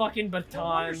the Heavy. fucking No baton.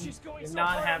 wonder she's going You're so not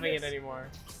hard on having it this. anymore.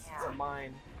 Yeah. It's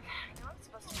mine. I know I'm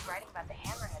supposed to be writing about the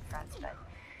Hammerhead fronts, but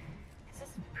this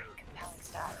is pretty compelling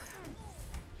stuff.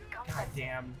 God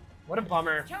damn. What a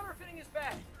bummer. Counterfeiting is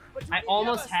bad. But do I we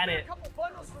almost have a had spare it. couple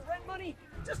bundles for rent money?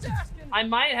 Just asking. I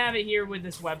might have it here with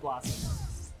this Web Blossom.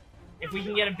 If we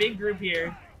can get a big group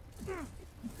here.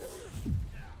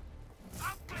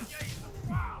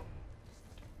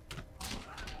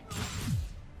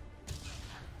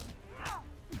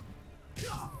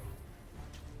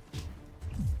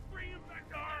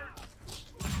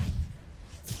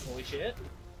 Holy shit.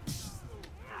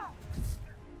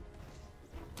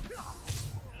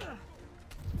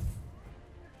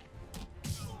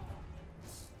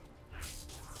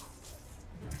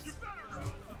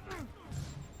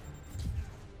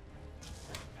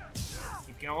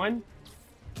 Keep going.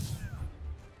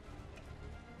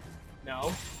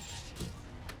 No.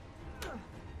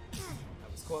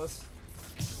 That was close.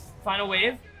 Final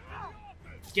wave.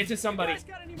 Get to somebody. You guys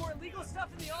got any more illegal stuff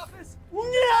in the office? No!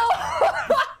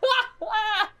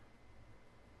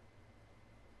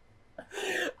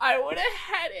 I would have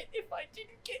had it if I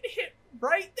didn't get hit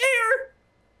right there.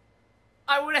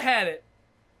 I would have had it.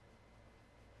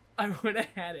 I would have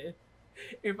had it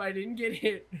if I didn't get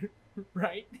hit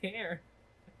right there.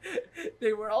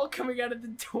 They were all coming out of the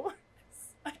doors.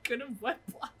 I could have Web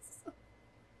Blossom.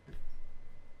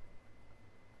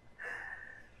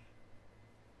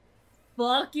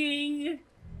 fucking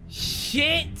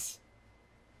shit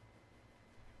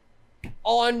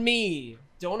on me.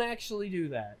 Don't actually do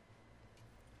that.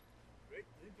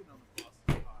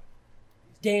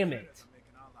 Damn it.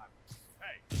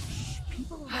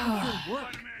 People around here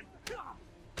work.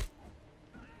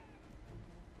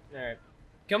 Alright.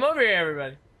 Come over here,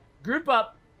 everybody. Group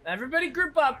up. Everybody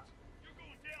group up.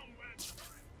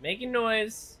 Making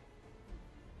noise.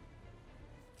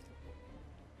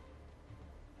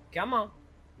 Come on.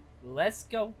 Let's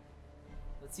go.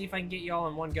 Let's see if I can get y'all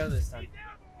in one go this time.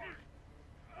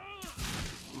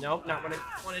 Nope, not what I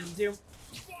wanted to do.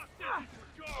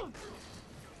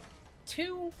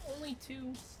 Two? Only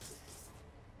two?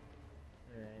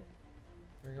 Alright.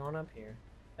 We're going up here.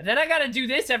 And then I gotta do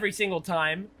this every single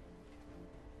time.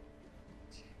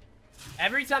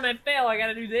 Every time I fail, I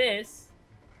gotta do this.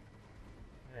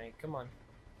 Alright, come on.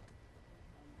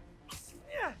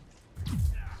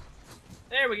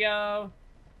 There we go.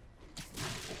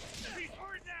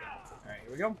 Alright,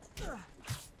 here we go.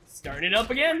 Starting it up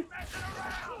again.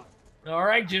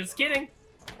 Alright, just kidding.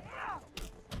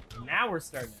 Now we're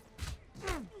starting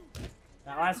it.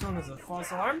 That last one was a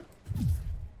false alarm.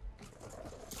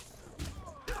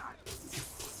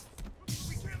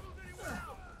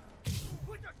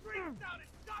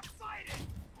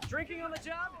 Drinking on the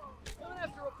job? I'm gonna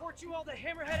have to report you all to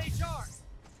Hammerhead HR.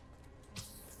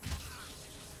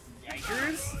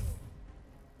 Yikers.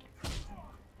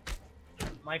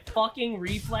 My fucking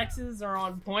reflexes are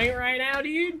on point right now,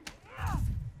 dude.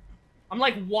 I'm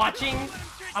like watching.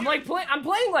 I'm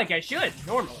playing like I should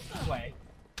normally play,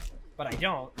 but I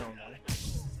don't normally.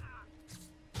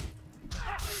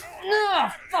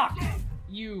 Ugh, fuck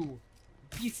you,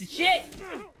 piece of shit.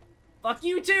 Fuck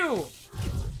you too.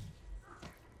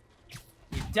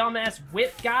 You dumbass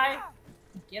whip guy.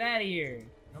 Get out of here.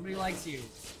 Nobody likes you.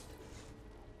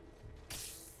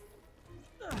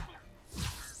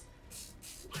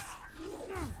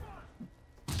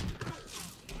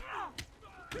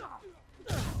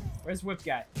 Where's Whip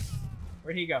Guy?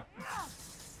 Where'd he go?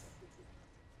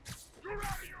 I'm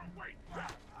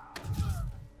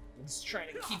just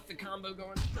trying to keep the combo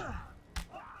going.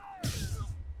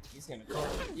 He's gonna call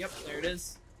it. Yep, there it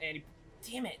is. And he...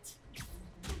 Damn it!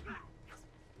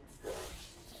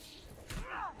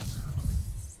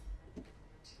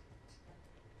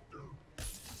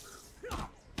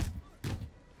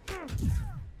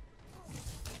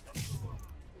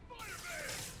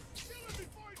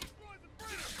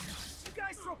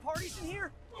 Throw parties in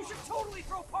here? You should totally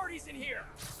throw parties in here!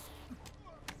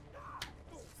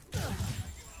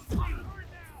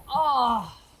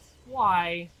 Oh,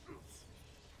 why?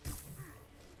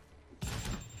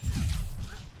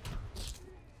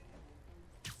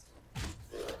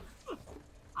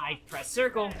 I press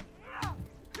circle.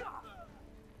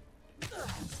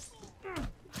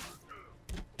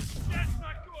 That's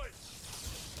not good.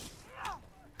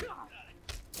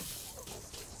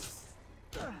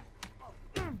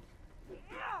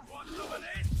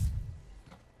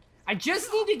 I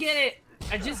just need to get it.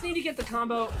 I just need to get the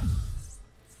combo.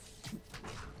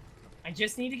 I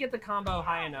just need to get the combo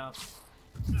high enough.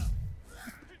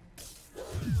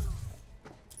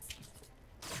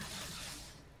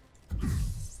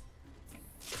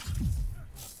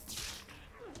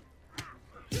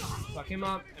 Fuck him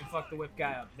up and fuck the whip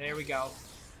guy up. There we go.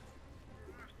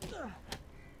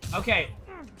 Okay.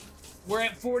 We're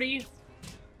at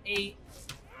 48.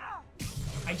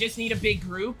 I just need a big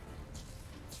group.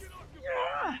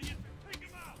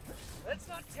 Let's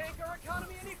not tank our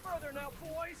economy any further now,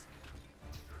 boys!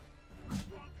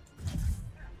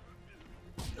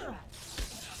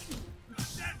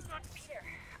 Peter,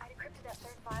 I decrypted that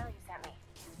third file you sent me.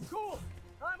 Cool!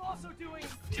 I'm also doing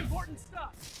important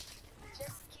stuff!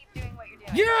 Just keep doing what you're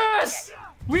doing. Yes!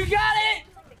 We got it!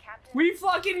 Like the captain We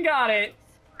fucking got it!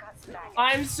 got some baggage.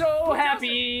 I'm so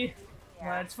happy!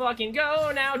 Yeah. Let's fucking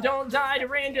go now, don't die to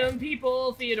random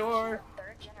people, Theodore.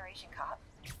 Third generation cop?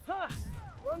 Huh!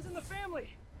 Runs in the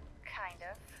family! Kind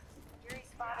of.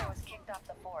 Yuri's father was kicked off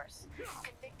the force,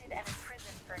 convicted and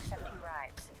imprisoned for accepting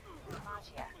bribes.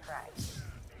 Mafia bribes.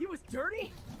 He was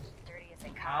dirty? Dirty as a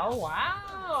cop. Oh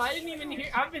wow, I didn't even hear,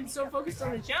 I've been so focused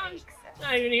on the challenge,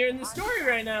 not even hearing the story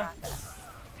right now.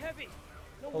 Heavy.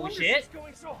 No Holy wonder shit. she's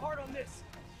going so hard on this.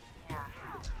 Yeah.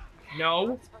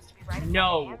 No, It's supposed to be right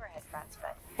No. above the Hammerhead fronts,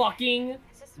 but fucking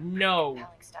this is some no.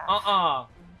 compelling stuff. Uh-uh,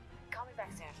 Call me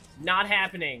back soon. not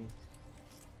happening.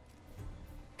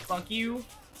 Fuck you,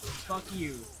 fuck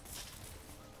you.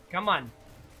 Come on.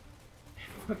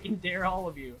 Fucking dare all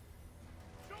of you.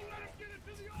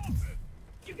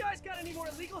 You guys got any more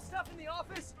illegal stuff in the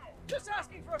office? Just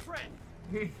asking for a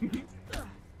friend.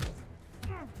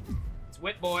 It's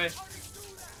Whip boy.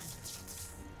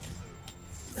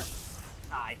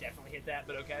 Ah, I definitely hit that,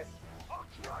 but okay. I'll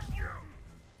crush you.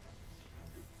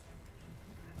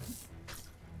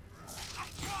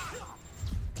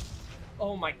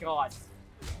 Oh my god.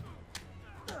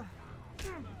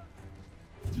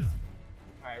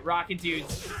 Alright, rocket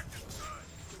dudes.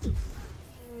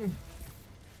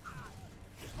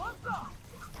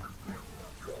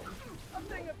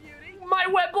 My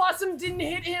web blossom didn't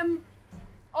hit him.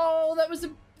 Oh, that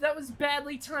was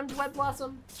badly timed web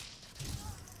blossom.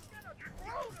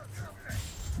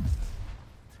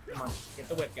 Come on, get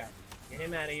the whip guy. Get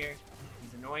him out of here.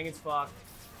 He's annoying as fuck.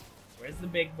 Where's the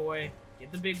big boy?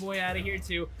 Get the big boy out of here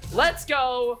too. Let's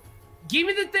go. Give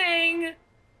me the thing.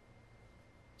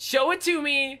 Show it to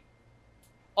me.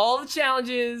 All the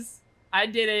challenges. I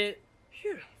did it.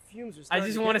 Phew, fumes are I starting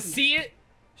just to want to get me. see it.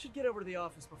 Should get over to the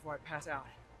office before I pass out.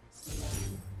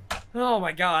 Oh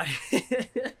my god.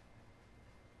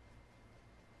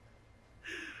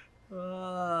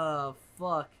 Oh,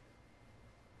 fuck.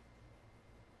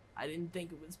 I didn't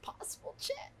think it was possible,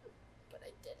 chat, but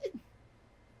I did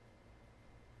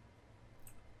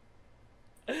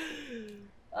it.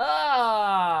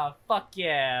 Ah, fuck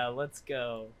yeah, let's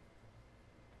go.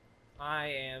 I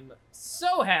am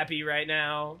so happy right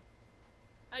now.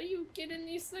 How do you get in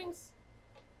these things?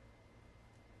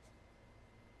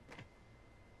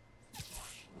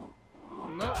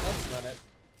 No, that's not it.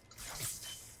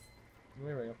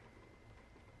 There we go.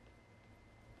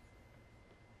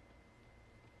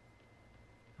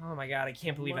 Oh my god, I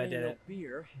can't believe I Money, did no it.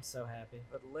 beer, I'm so happy.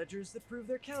 but ledgers that prove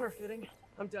they're counterfeiting.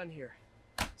 I'm done here.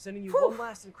 Sending you Whew. one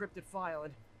last encrypted file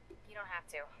and... You don't have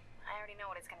to. I already know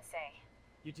what it's gonna say.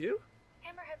 You do?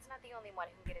 Hammerhead's not the only one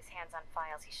who can get his hands on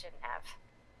files he shouldn't have.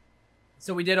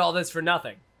 So we did all this for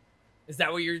nothing. Is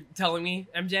that what you're telling me,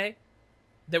 MJ?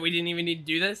 That we didn't even need to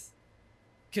do this?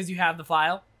 Because you have the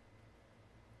file?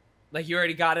 Like you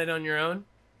already got it on your own?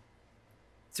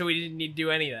 So we didn't need to do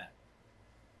any of that.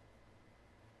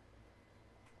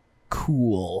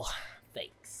 Cool.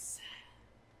 Thanks.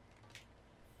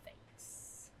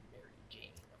 Thanks, Mary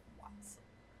Jane Watson.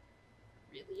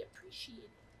 Really appreciate it.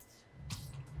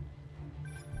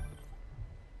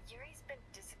 Yuri's been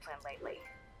disciplined lately.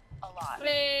 A lot.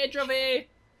 Hey, trophy!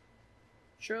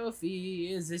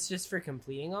 Trophy. Is this just for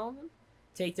completing all of them?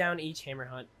 Take down each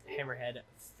hammerhead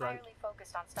front. Entirely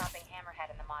focused on stopping Hammerhead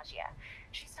and the Magia.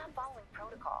 She's not following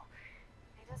protocol.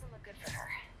 It doesn't look good for her.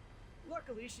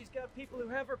 Luckily, she's got people who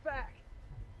have her back.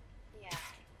 Yeah.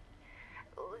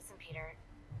 Listen, Peter.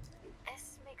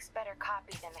 This makes better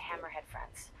copy than the Hammerhead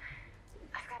friends.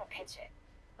 I've got to pitch it.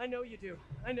 I know you do.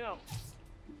 I know.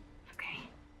 Okay.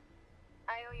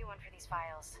 I owe you one for these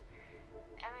files.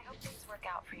 And I hope things work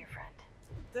out for your friend.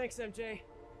 Thanks, MJ.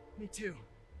 Me too.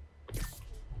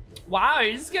 Wow,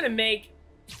 you're just gonna make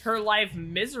her life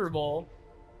miserable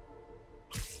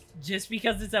just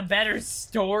because it's a better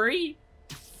story?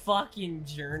 Fucking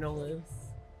journalists.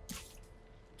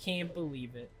 Can't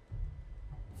believe it.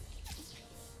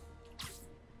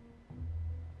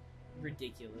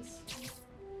 Ridiculous.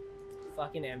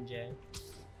 Fucking MJ.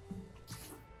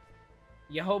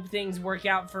 You hope things work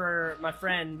out for my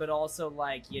friend, but also,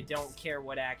 like, you don't care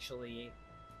what actually...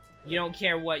 You don't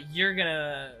care what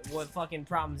what fucking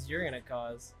problems you're gonna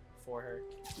cause for her.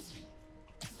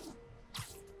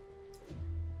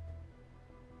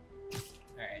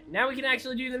 Alright, now we can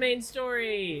actually do the main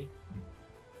story.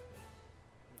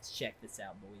 Let's check this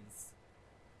out, boys.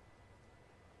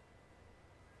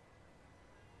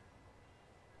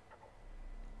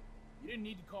 You didn't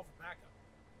need to call for backup.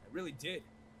 I really did.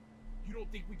 You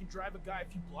don't think we can drive a guy a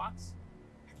few blocks?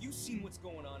 Have you seen what's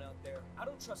going on out there? I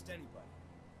don't trust anybody.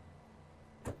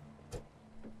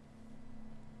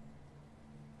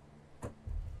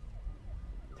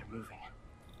 They're moving.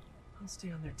 I'll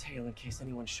stay on their tail in case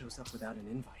anyone shows up without an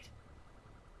invite.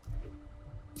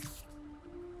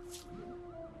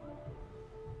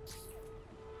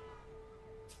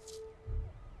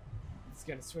 It's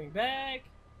gonna swing back,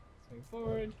 swing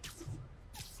forward.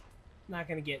 Not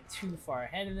gonna get too far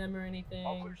ahead of them or anything.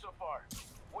 All clear so far.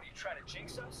 What are you trying to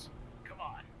jinx us? Come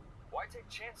on. Why take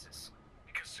chances?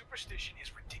 Because superstition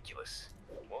is ridiculous.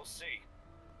 We'll see.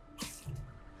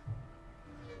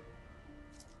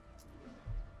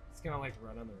 It's gonna like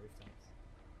run on the rooftops.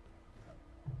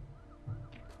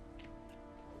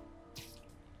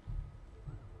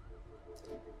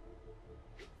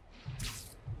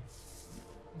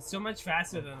 It's so much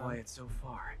faster than Quiet so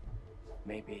far.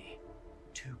 Maybe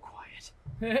too quiet.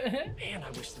 Man, I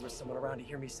wish there was someone around to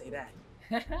hear me say that.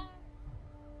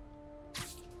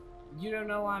 You don't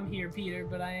know I'm here, Peter,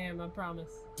 but I am, I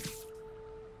promise.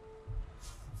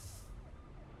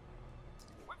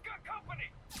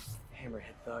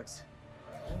 Hammerhead thugs.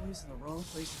 Always in the wrong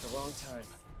place at the wrong time.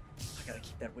 I gotta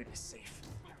keep that witness safe.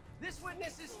 This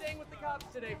witness is staying with the cops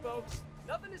today, folks.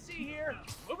 Nothing to see here.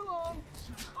 Move along.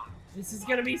 This is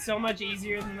gonna be so much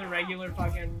easier than the regular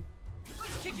fucking...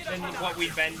 Let's kick it up than a notch. what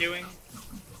we've been doing.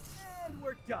 And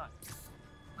we're done.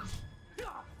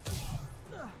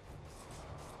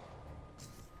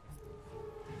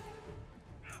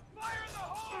 Fire in the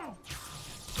hole!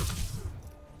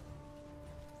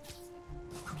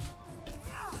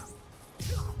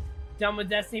 Done with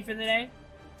Destiny for the day?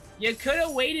 You could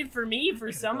have waited for me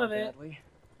for some of it. Badly.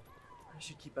 I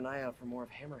should keep an eye out for more of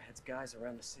Hammerhead's guys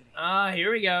around the city.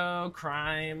 Here we go.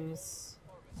 Crimes.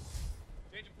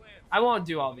 I won't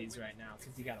do all these right now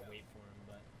because you gotta wait for them,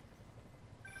 but...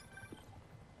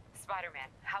 Spider-Man,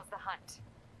 how's the hunt?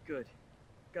 Good.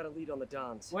 Got a lead on the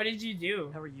Dons. What did you do?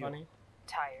 How are you? Funny?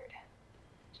 Tired.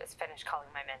 Just finished calling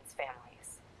my men's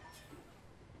families.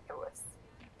 It was...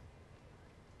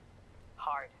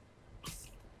 hard.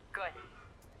 Good.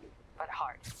 But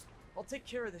hard. I'll take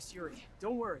care of this, Yuri.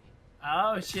 Don't worry.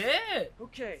 Oh shit!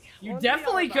 Okay. You on the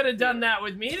definitely alibi could have done theory. that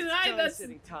with me tonight. Done That's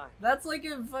sitting time. that's like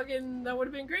a fucking, that would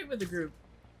have been great with the group.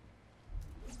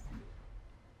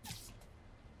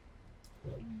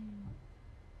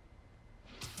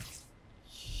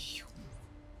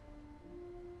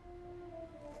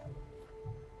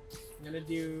 I'm gonna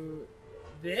do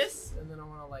this, and then I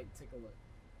want to like take a look.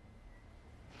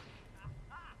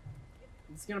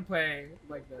 I'm just gonna play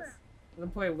like this. I'm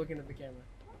gonna play looking at the camera.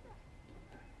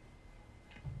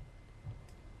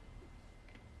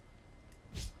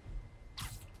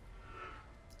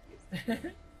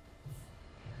 Today,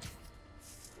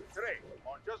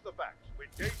 on Just the Facts, with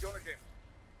J. Jonah Jameson,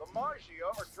 the Mafia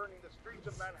are turning the streets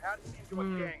of Manhattan into a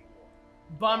gang war.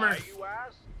 Bummer. Why, you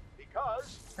ask?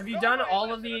 Because... Have you done nobody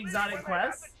all of listened the to me exotic when they had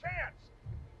quests? the chance.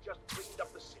 Just cleaned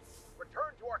up the scene,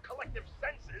 returned to our collective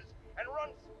senses, and run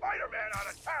Spider-Man out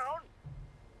of town.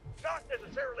 Not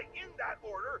necessarily in that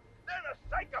order, then a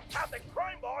psychopathic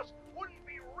crime boss wouldn't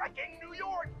be wrecking New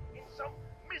York in some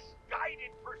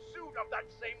misguided pursuit of that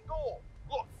same goal.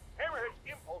 Look, Hammerhead's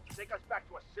impulse to take us back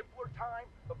to a simpler time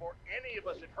before any of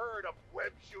us had heard of web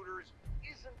shooters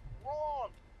isn't wrong,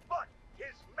 but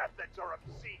his methods are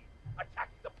obscene.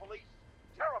 Attacking the police,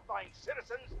 terrifying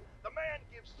citizens, the man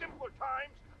gives simpler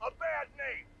times a bad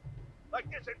name.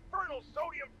 Like this infernal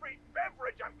sodium-free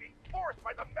beverage I'm being forced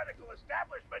by the medical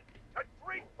establishment to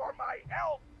drink for my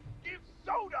health gives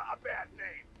soda a bad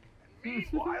name. And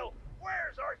meanwhile,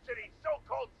 where's our city's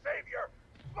so-called savior,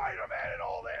 Spider-Man, in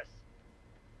all this?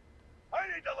 I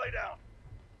need to lay down.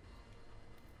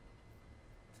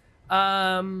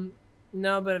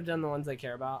 No, but I've done the ones I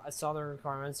care about. I saw the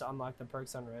requirements to unlock the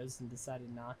perks on Rose and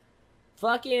decided not.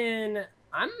 Fucking,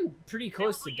 I'm pretty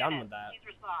close to done with that.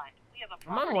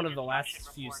 I'm on one of the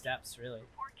last few steps, really.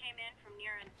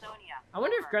 I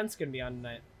wonder if Grunt's gonna be on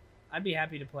tonight. I'd be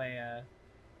happy to play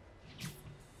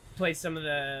play some of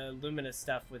the Luminous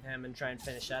stuff with him and try and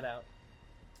finish that out.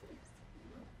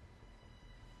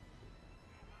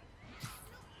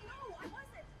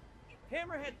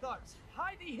 Hammerhead thugs,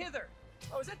 hie thee hither.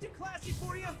 Oh, is that too classy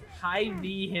for you? Hie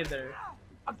thee hither.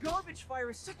 A garbage fire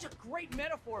is such a great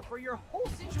metaphor for your whole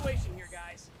situation here,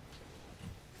 guys.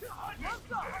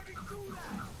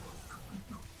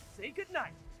 Say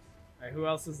goodnight. Alright, who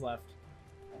else is left?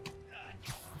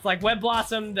 It's like Web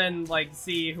Blossom, then like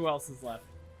see who else is left.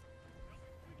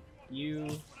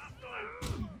 You.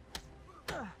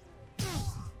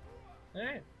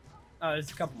 Alright. Oh,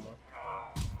 there's a couple more.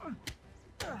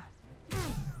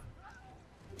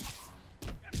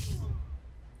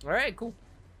 Alright, cool.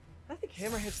 I think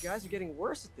Hammerhead's guys are getting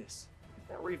worse at this, if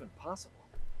that were even possible.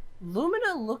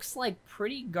 Lumina looks like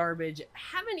pretty garbage.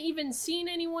 Haven't even seen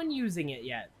anyone using it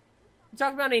yet. You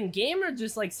talking about in game or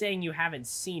just like saying you haven't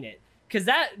seen it? Because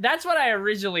that's what I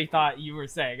originally thought you were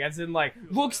saying. As in like,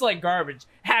 looks like garbage.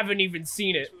 Haven't even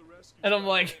seen it. And I'm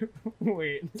like,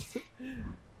 wait.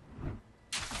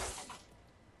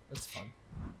 That's fun.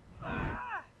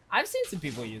 I've seen some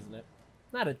people using it.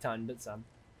 Not a ton, but some.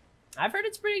 I've heard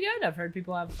it's pretty good. I've heard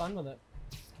people have fun with it.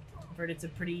 I've heard it's a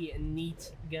pretty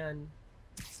neat gun.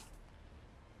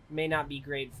 May not be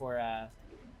great for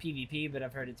PvP, but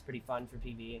I've heard it's pretty fun for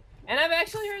PvE. And I've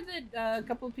actually heard that a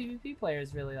couple of PvP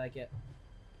players really like it.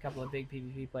 A couple of big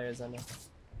PvP players I know.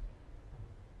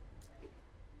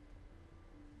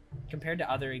 Compared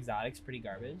to other exotics, pretty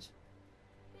garbage.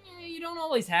 You don't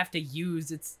always have to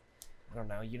use I don't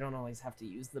know, you don't always have to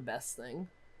use the best thing.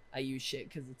 I use shit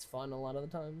because it's fun a lot of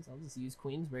the times. I'll just use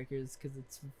Queensbreakers because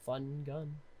it's a fun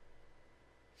gun.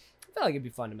 I feel like it'd be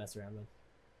fun to mess around with.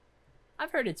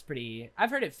 I've heard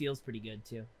it feels pretty good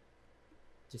too.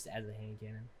 Just as a hand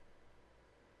cannon.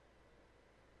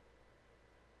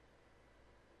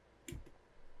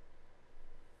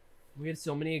 We have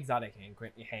so many exotic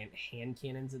hand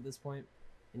cannons at this point.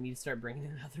 I need to start bringing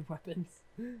in other weapons.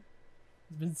 There's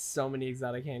been so many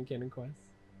exotic hand cannon quests.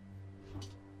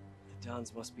 The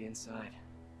Dons must be inside.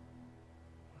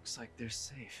 Looks like they're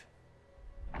safe.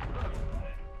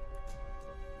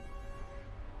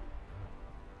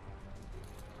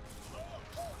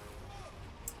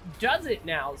 Does it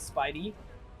now, Spidey?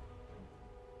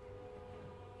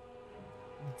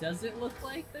 Does it look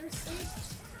like they're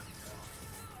safe?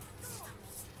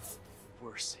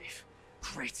 We're safe.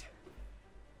 Great.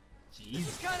 Jeez.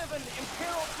 It's kind of an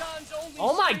imperiled Don's only.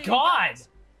 Oh my stream. god!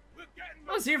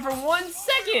 I was here for 1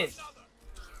 second!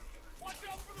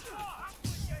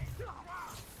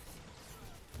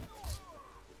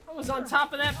 I was on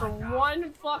top of that for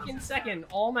 1 fucking second.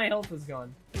 All my health was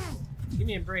gone. Give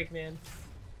me a break, man.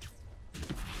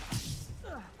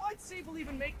 Why'd Sable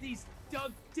even make these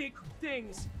dug dig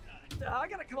things? I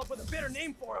gotta come up with a better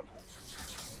name for them.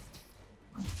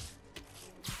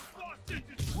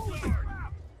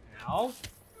 Ow.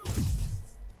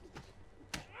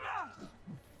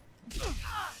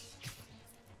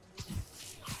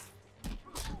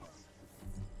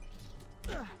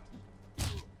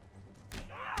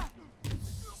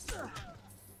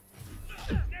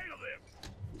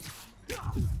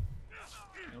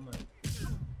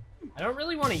 I don't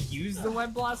really want to use the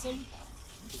web blossom.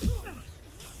 You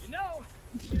know,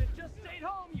 if you had just stayed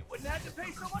home, you wouldn't have to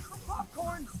pay so much for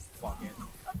popcorn. Fuck it.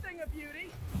 A thing of beauty.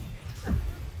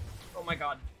 Oh my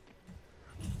god.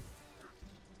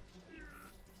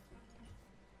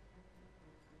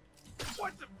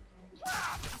 What the?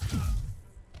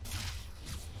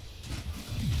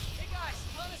 Hey guys,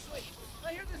 honestly,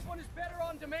 I hear this one is better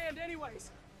on demand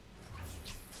anyways.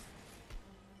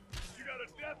 You got a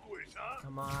death wish, huh?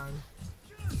 Come on.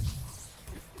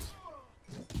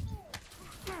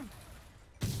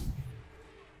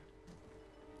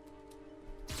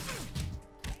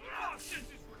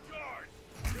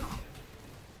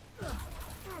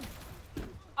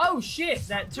 Oh shit,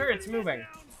 that turret's moving.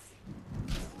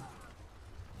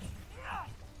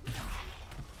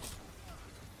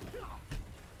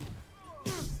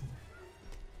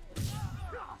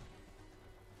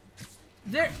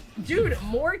 There, dude,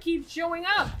 more keep showing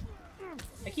up.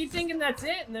 I keep thinking that's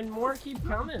it, and then more keep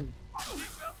coming.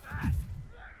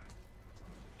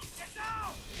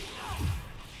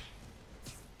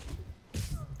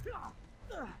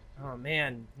 Oh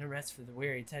man, no rest for the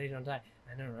weary. Teddy, don't die.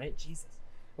 I know, right? Jesus.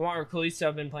 I want Recluso.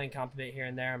 I've been playing comp a bit here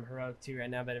and there. I'm heroic 2 right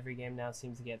now, but every game now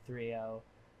seems to get 3-0.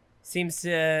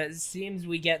 Seems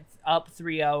we get up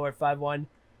 3-0 or 5-1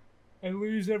 and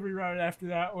lose every round after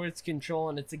that, or it's control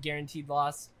and it's a guaranteed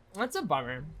loss. That's a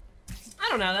bummer. I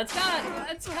don't know. That's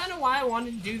kind of why I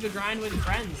wanted to do the grind with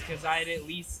friends, because I'd at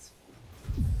least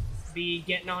be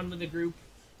getting on with a group,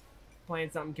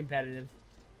 playing something competitive.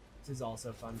 This is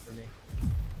also fun for me.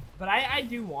 But I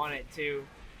do want it too.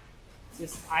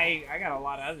 Just I got a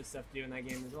lot of other stuff to do in that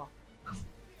game as well.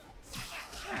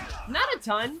 Not a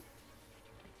ton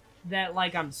that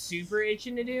like I'm super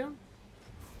itching to do.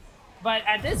 But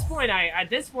at this point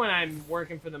I'm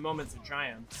working for the moments of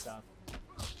triumph stuff.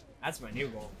 That's my new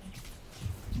goal.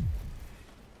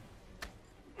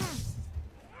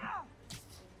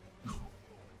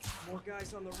 More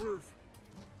guys on the roof.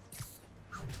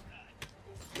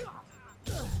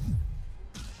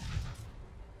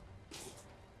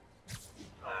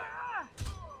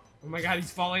 Oh my god,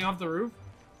 he's falling off the roof?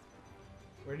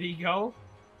 Where did he go?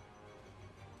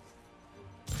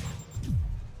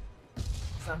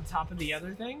 He's on top of the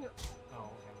other thing? Oh,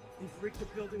 okay. They've rigged the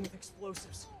building with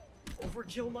explosives.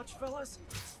 Overkill much, fellas?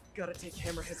 Gotta take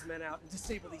Hammerhead's men out and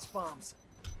disable these bombs.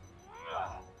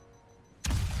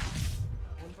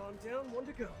 One bomb down, one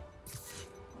to go.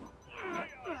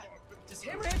 Does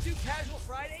Hammerhead do casual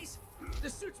Fridays? The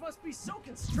suits must be so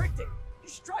constricting. You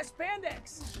should try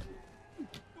spandex.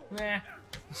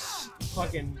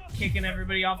 Fucking kicking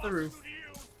everybody off the roof.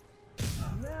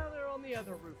 Now they're on the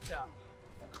other rooftop.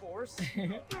 Of course.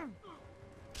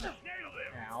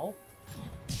 Ow.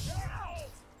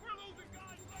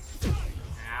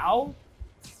 Ow.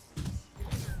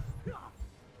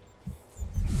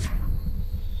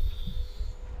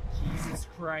 Jesus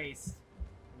Christ.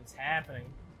 What's happening?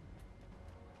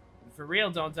 For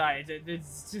real, don't die.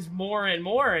 It's just more and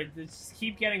more. It's just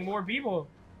keep getting more people.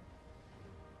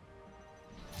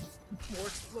 More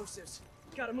explosives.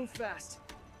 Gotta move fast.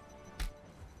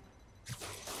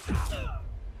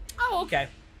 Oh, okay.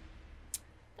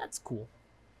 That's cool.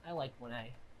 I like when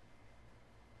I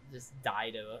just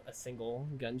die to a single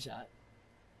gunshot.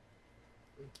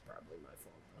 It's probably my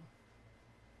fault, though.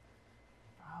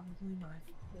 Probably my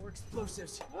fault. More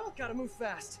explosives. Gotta move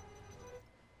fast.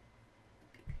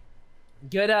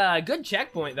 Good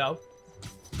checkpoint though.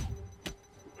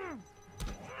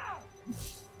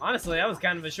 Honestly, that was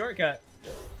kind of a shortcut.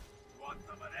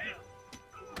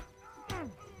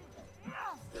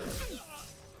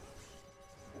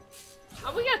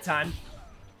 Oh, we got time.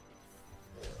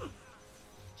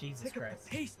 Jesus Pick Christ. up the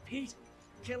pace, Pete.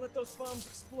 Can't let those bombs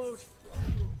explode.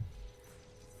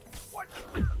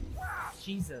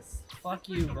 Jesus. Fuck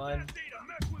you, bud.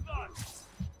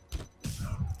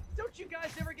 Don't you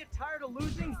guys ever get tired of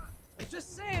losing? I'm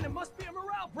just saying, it must be a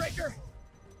morale breaker.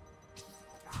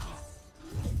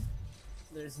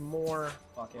 There's more.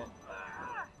 Fuck it.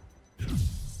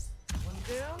 One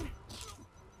down.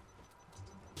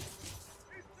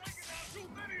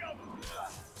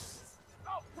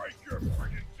 I'll break your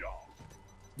friggin' jaw.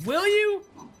 Will you?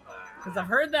 Because I've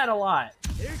heard that a lot.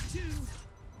 There's two.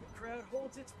 The crowd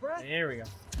holds its breath. There we go.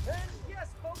 And yes,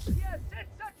 folks, yes,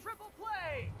 it's a triple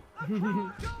play. The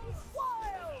crowd goes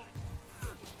wild.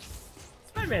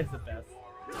 Spider-Man's the best.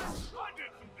 I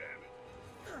did some damage.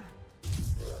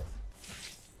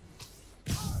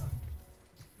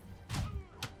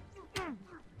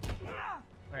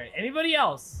 Alright, anybody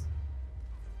else?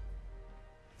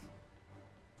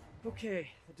 Okay,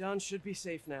 the Dons should be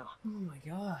safe now. Oh my I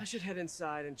gosh. should head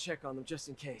inside and check on them just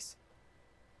in case.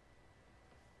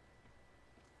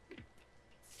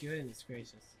 Goodness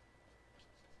gracious.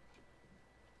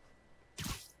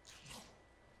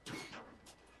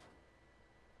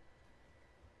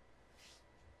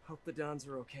 Hope the Dons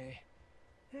are okay.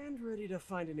 And ready to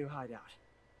find a new hideout.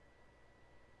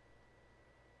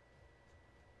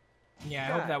 Yeah,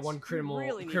 I hope that Guys, one you criminal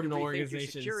really need to criminal rethink your organization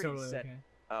is security totally set okay.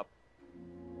 up.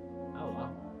 Oh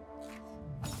well.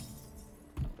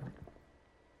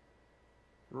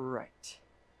 Right.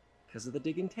 Because of the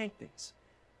digging tank things.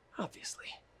 Obviously.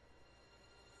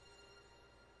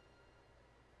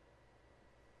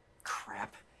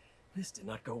 Crap. This did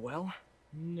not go well.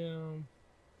 No.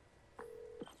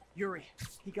 Yuri,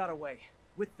 he got away.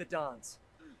 With the Dons.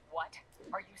 What?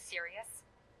 Are you serious?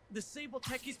 The Sable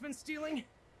tech he's been stealing?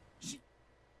 She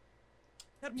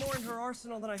had more in her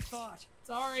arsenal than I thought. You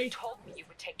Sorry. told me you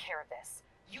would take care of this.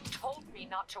 You told me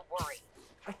not to worry.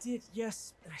 I did,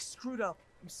 yes, and I screwed up.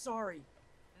 I'm sorry.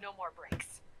 No more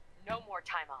breaks. No more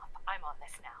time off. I'm on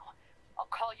this now. I'll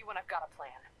call you when I've got a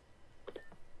plan.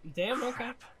 Damn, okay.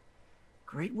 Crap.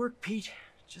 Great work, Pete.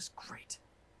 Just great.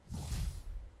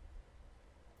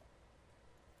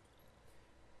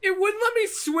 It wouldn't let me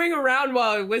swing around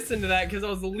while I listened to that because I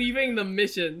was leaving the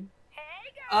mission.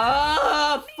 Hey guys!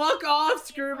 Ah, fuck off,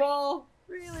 Screwball.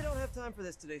 Really don't have time for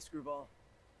this today, Screwball.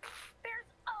 There's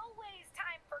always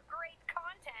time for great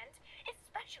content,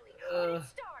 especially with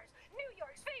stars, New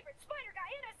York's favorite spider guy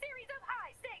in a series of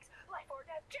high-stakes life or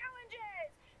death challenges.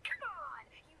 Come on,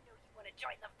 you know you want to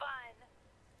join the fun.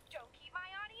 Don't keep my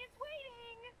audience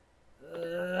waiting.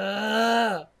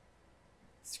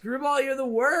 Screwball, you're the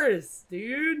worst,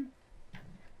 dude.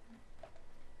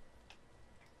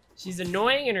 She's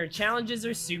annoying and her challenges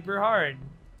are super hard.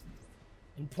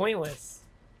 And pointless.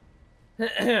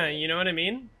 You know what I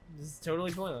mean? This is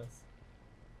totally pointless.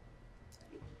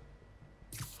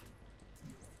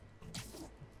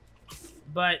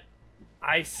 But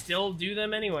I still do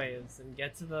them anyways and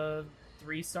get to the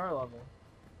 3-star level.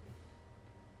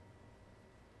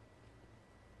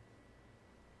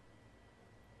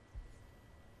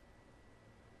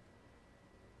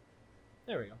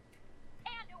 There we go.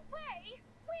 And away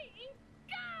we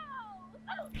go!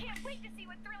 Oh, can't wait to see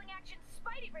what thrilling action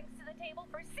Spidey brings to the table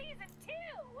for season 2!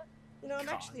 You know, I'm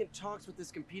actually in talks with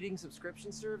this competing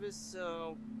subscription service,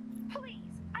 so... Please,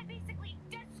 I basically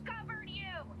discovered you!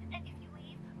 And if you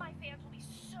leave, my fans will be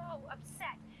so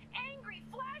upset. Angry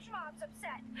flash mobs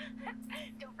upset!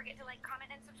 Don't forget to like,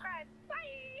 comment, and subscribe.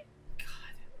 Bye!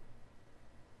 God.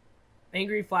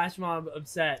 Angry flash mob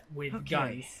upset with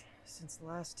guns. Since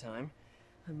last time,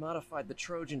 I modified the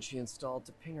Trojan she installed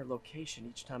to ping her location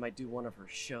each time I do one of her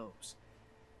shows.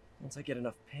 Once I get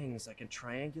enough pings, I can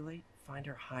triangulate, find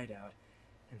her hideout,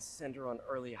 and send her on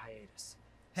early hiatus.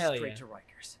 Hell Straight yeah. to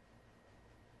Rikers.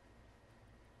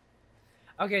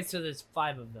 Okay, so there's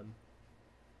 5 of them.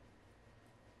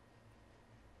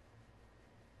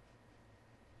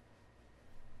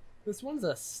 This one's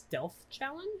a stealth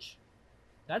challenge?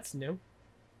 That's new.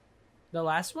 The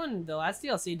last one, the last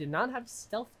DLC did not have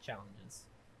stealth challenges.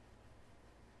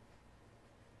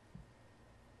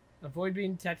 Avoid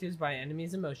being detected by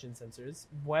enemies and motion sensors.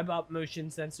 Web up motion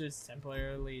sensors,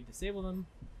 temporarily disable them.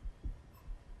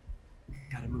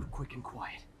 Gotta move quick and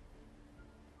quiet.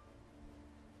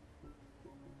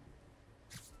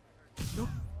 Nope.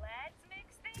 Let's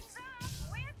mix things up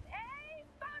with a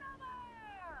photo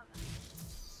bomb!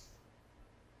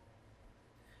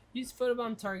 Use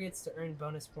photobomb targets to earn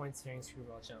bonus points during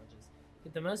screwball challenges.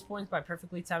 Get the most points by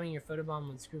perfectly timing your photobomb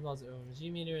when screwball's OMG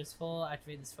meter is full.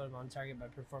 Activate this photobomb target by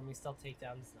performing stealth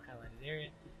takedowns in the highlighted area.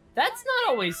 That's not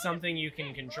always something you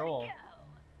can control.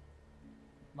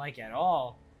 Like, at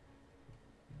all.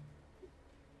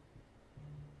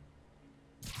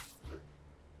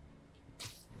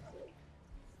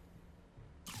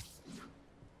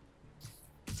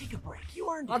 Take a break. You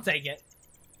earned it. I'll take it.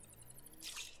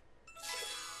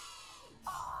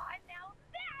 Aw, now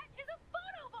that is a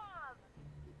photobomb!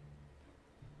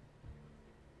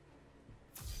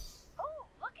 Oh,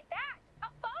 look at that! A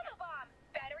photobomb!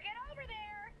 Better get over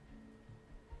there!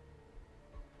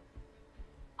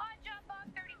 Odd Job Bob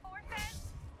 34 says,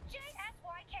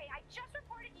 JSYK, I just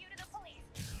reported you to the police.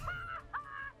 Ha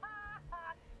ha ha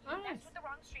ha! You messed with the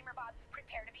wrong streamer, Bob.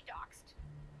 Prepare to be doxxed.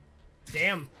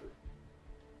 Damn.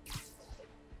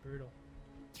 Brutal.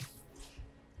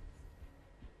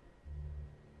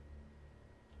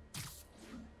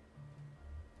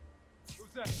 Who's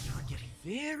that? You're getting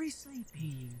very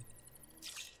sleepy.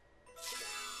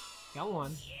 Got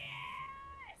one.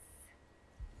 Yes!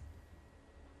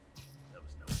 That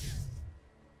was no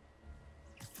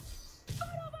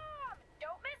Photobomb!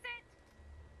 Don't miss it!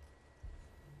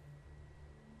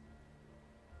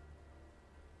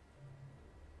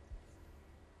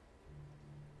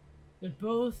 They're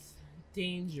both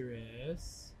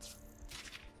dangerous.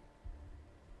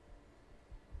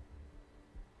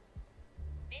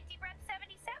 Minty Breath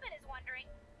 77 is wondering,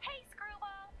 hey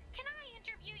Screwball, can I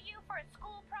interview you for a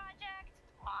school project?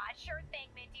 Aw, sure thing,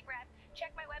 Minty Breath.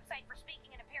 Check my website for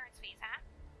speaking and appearance fees, huh?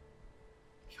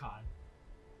 God.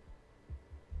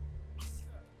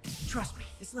 Trust me,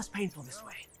 it's less painful this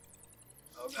way.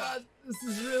 Oh god, this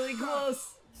is really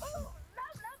close. Ooh, love,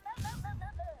 love, love, love, love,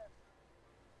 love, love.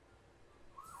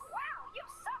 Wow, you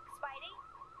suck, Spidey.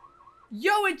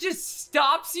 Yo, it just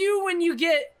stops you when you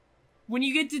get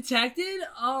detected?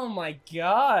 Oh my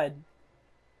god.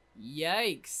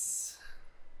 Yikes.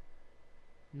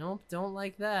 Nope, don't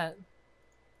like that.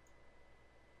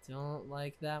 Don't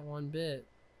like that one bit.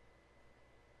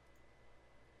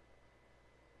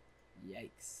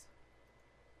 Yikes.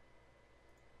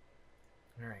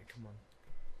 Alright, come on.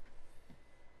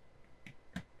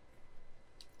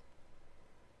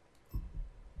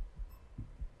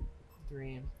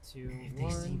 3, 2, If they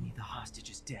 1. see me, the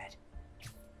hostage is dead.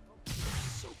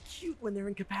 So cute when they're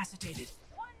incapacitated.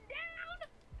 One down,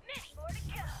 many more to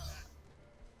go.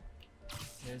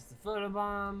 There's the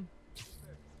photobomb.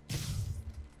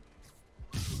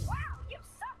 Wow, you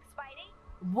suck, Spidey.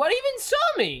 What even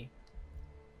saw me?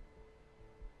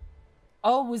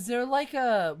 Oh, was there like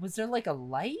a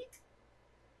light?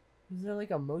 Was there like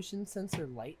a motion sensor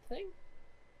light thing?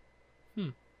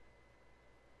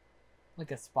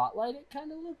 Like a spotlight it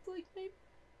kind of looked like, maybe?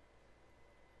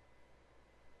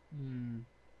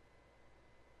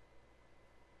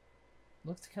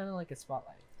 Looks kind of like a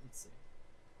spotlight. Let's see.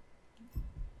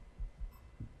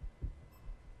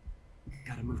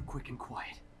 Gotta move quick and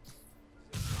quiet.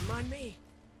 Mind me.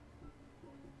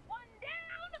 One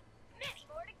down, many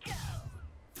more to go.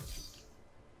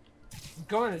 I'm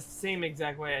going the same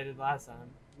exact way I did last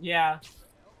time. Yeah,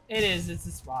 it is. It's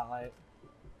a spotlight.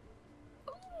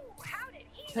 Ooh, how did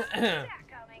he not see that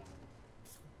coming?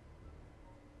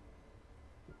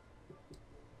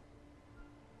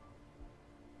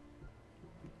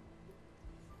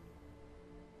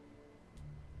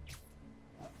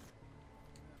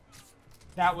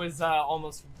 That was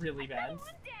almost really bad. One down.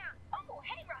 Oh,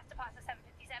 hey,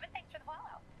 Rastapasa757, thanks for the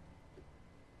follow.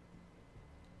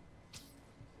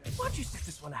 Why don't you stick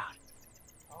this one out?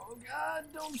 Oh god,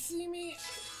 don't see me.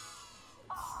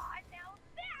 Aw, now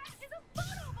that is a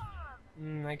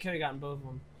photobomb. I could have gotten both of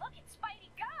them. Look at Spidey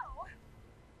go.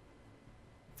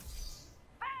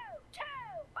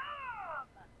 Photobomb.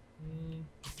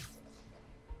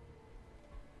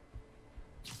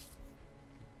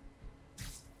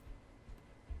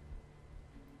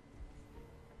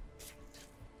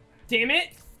 Damn it!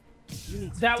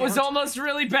 That was almost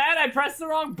really bad. I pressed the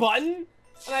wrong button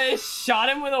and I just shot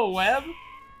him with a web.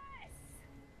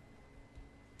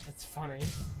 That's funny.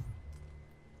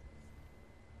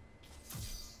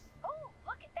 Oh,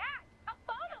 look at that! A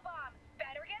photobomb!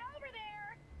 Better get over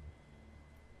there!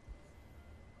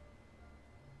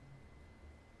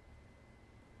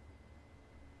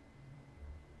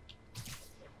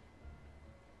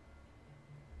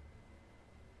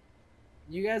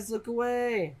 You guys look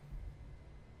away.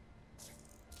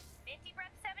 Minty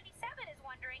Breath 77 is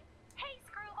wondering, hey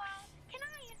Screwball, can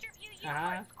I interview you for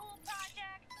Uh-huh. a school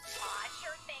project? Aw,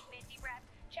 sure thing, Minty Breath.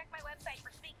 Check my website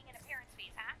for speaking and appearance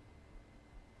fees, huh?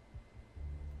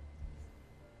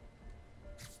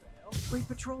 Great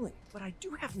patrolling, but I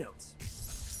do have notes.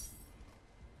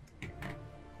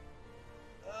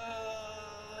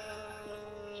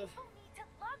 People need to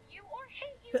love you or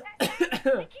hate you.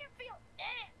 They can't feel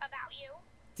about you.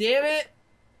 Damn it!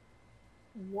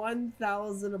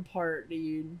 1,000 apart,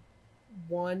 dude.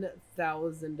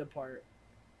 1,000 apart.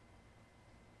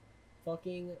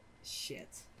 Fucking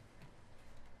shit.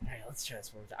 Alright, let's try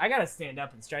this one more time. I gotta stand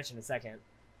up and stretch in a second.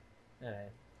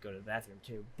 Go to the bathroom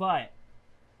too. But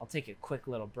I'll take a quick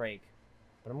little break.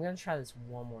 But I'm gonna try this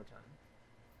one more time.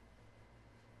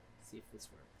 See if this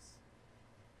works.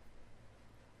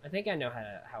 I think I know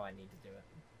how I need to do it.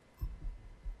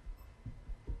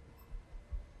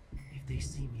 If they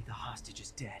see me, the hostage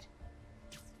is dead.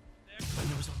 When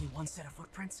there was only one set of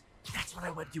footprints, that's when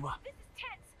I webbed you up. This is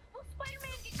tense. Will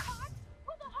Spider-Man get caught?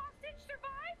 Will the hostage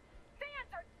survive?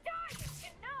 Fans are dying to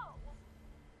know.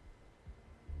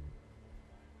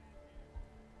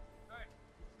 Hey,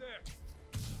 who's there?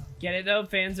 Get it though?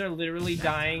 Fans are literally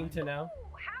dying to know.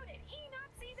 Ooh, how did he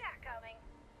not see that coming?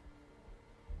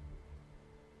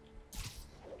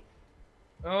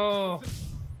 Oh,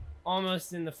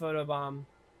 almost in the photobomb.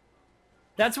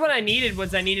 That's what I needed,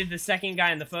 was I needed the second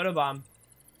guy in the photobomb.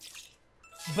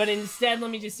 But instead, let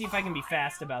me just see if I can be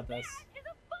fast about this. That is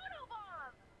a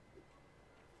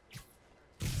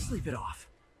photobomb. Sleep it off.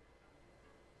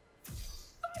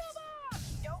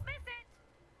 Photobomb! Don't miss it.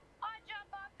 Odd Job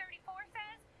Bob 34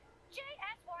 says,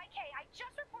 JSYK, I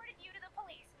just reported you to the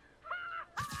police. Ha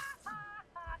ha ha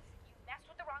ha. You messed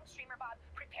with the wrong streamer, Bob.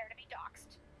 Prepare to be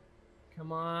doxxed.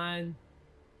 Come on.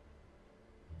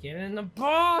 Get in the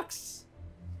box!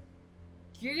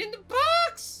 Get in the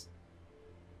box!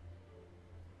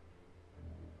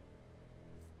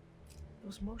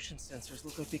 Those motion sensors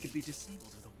look like they could be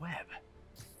disabled with a web.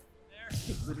 There.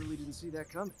 I literally didn't see that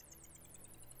coming.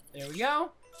 There we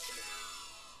go.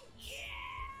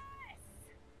 Yes!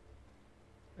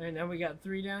 Alright, now we got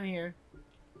 3 down here.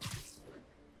 Photobomb!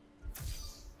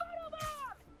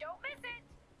 Don't miss it.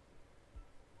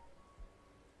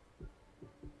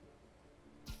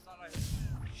 Thought I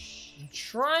I'm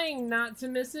trying not to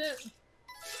miss it.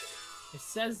 It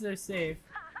says they're safe.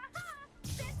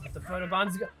 But the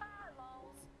photobombs go.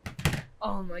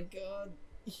 Oh my god.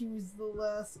 He was the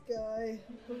last guy.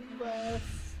 The last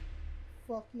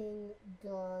fucking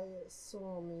guy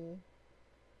saw me.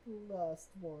 The last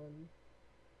one.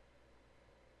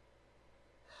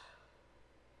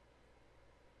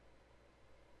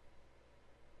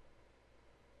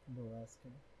 The last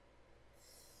guy.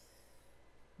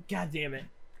 God damn it.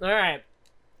 Alright.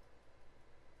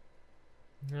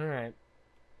 Alright.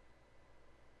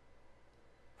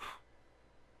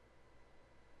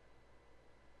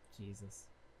 Jesus.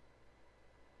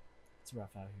 It's rough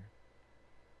out here.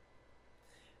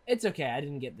 It's okay, I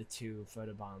didn't get the 2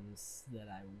 photobombs that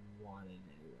I wanted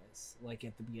anyways. Like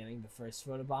at the beginning, the first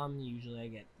photobomb, usually I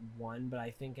get 1, but I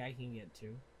think I can get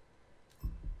 2.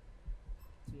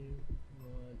 2,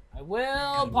 1. I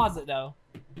will pause it though.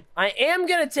 I am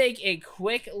gonna take a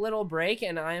quick little break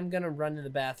and I am gonna run to the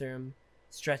bathroom,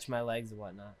 stretch my legs and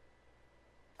whatnot.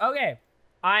 Okay.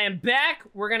 I am back.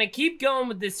 We're gonna keep going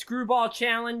with this screwball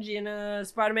challenge in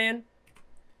Spider-Man.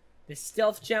 This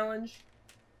stealth challenge.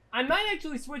 I might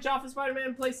actually switch off of Spider-Man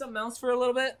and play something else for a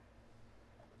little bit.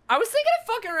 I was thinking of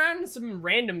fucking around in some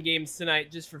random games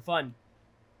tonight just for fun.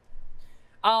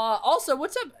 Also,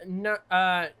 what's up,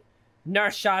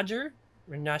 Narshadger?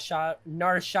 Or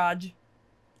Narshaj.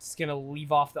 Just gonna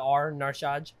leave off the R,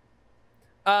 Narshaj.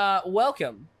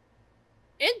 Welcome.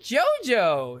 And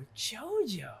Jojo.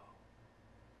 Jojo.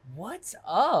 What's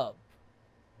up?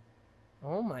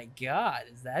 Oh my god,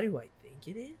 is that who I think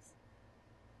it is?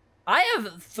 I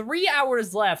have 3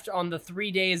 hours left on the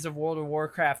 3 days of World of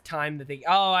Warcraft time that they...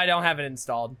 Oh, I don't have it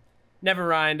installed. Never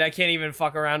mind, I can't even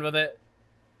fuck around with it.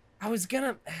 I was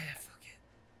gonna... fuck it.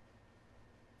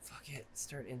 Fuck it,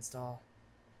 start install.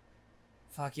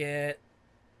 Fuck it.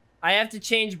 I have to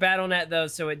change BattleNet though,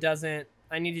 so it doesn't...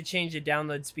 I need to change the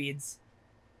download speeds.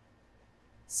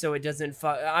 So it doesn't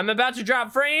fuck. I'm about to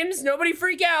drop frames. Nobody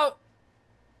freak out.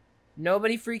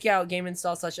 Nobody freak out. Game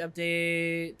install /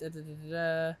 update. Da, da, da, da,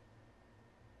 da.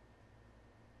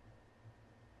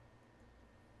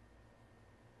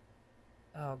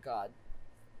 Oh god.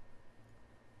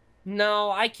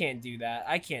 No, I can't do that.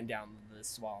 I can't download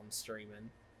this while I'm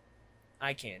streaming.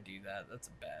 I can't do that. That's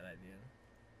a bad idea.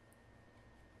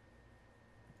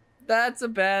 That's a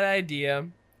bad idea.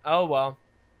 Oh well.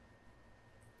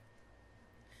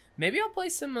 Maybe I'll play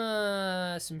some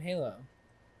Halo.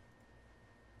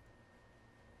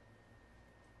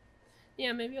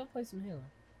 Yeah, maybe I'll play some Halo.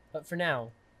 But for now,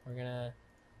 we're gonna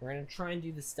try and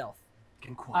do the stealth.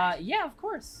 Getting quiet. Yeah, of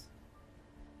course.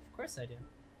 course I do.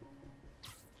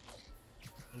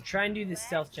 I'm trying to do the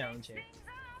stealth challenge here.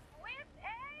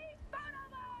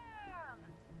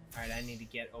 Alright, I need to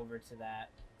get over to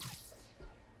that.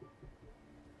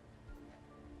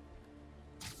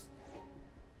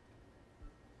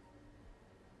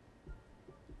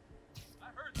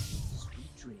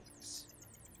 Sweet dreams.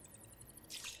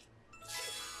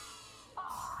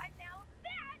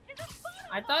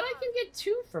 I thought I could get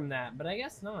 2 from that, but I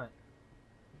guess not.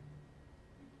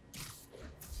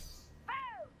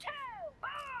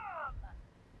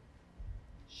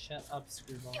 Shut up,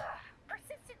 screwball.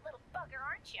 Persistent little bugger,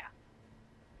 aren't ya?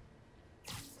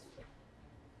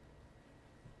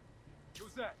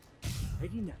 Who's that?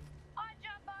 Lady Nut. Odd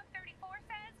Job Bug 34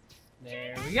 says.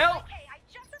 There we go. Okay, I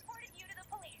just reported you to the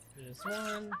police. This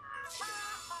one.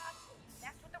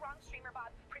 Messed with the wrong streamer, Bob.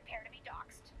 Prepare to be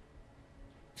doxxed.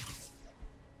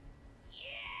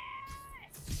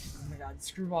 Yes! Oh my god,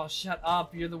 screwball, shut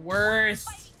up. You're the worst.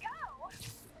 Way to go!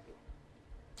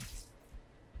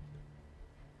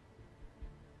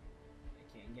 I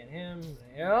can't get him.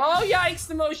 Oh, yikes,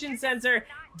 the motion sensor.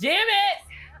 Damn it!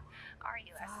 Are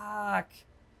you? Fuck.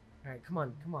 Alright, come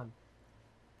on, come on.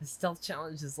 The stealth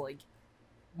challenge is like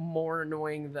more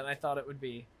annoying than I thought it would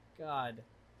be. God.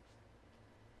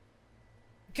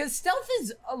 Because stealth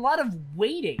is a lot of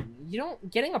waiting. You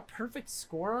don't getting a perfect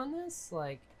score on this,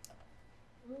 like,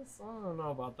 I don't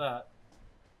know about that.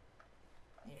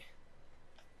 Yeah.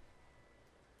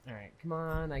 Alright, come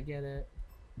on, I get it.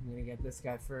 I'm gonna get this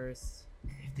guy first.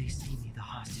 If they see me, the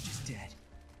hostage is dead.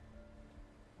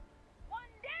 One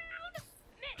down.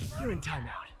 Many You're in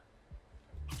timeout.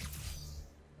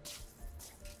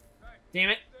 Damn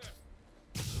it.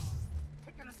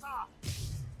 Picking us off.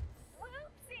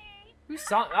 Whoopsie. Who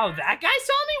saw? Oh, that guy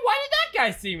saw me? Why did that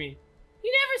guy see me? He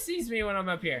never sees me when I'm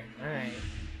up here. Alright.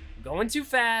 Going too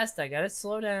fast. I gotta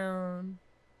slow down.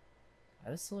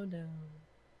 Gotta slow down.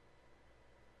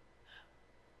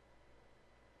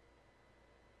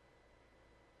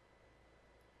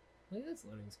 Look at this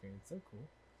loading screen. It's so cool.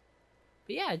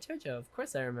 But yeah, Jojo, of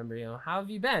course I remember you. How have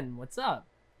you been? What's up?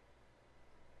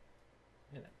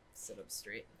 I'm gonna sit up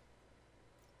straight.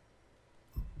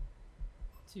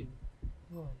 2,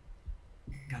 1.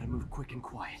 Gotta move quick and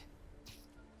quiet.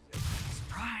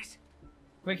 Surprise!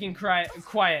 Quick and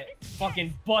quiet.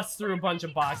 Fucking bust through a bunch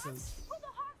of boxes. Will the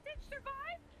hostage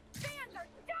survive? Fans are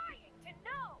dying to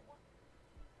know.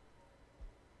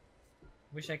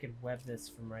 Wish I could web this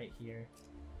from right here.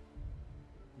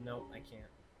 Nope, I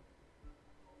can't.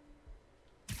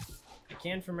 I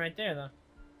can from right there, though.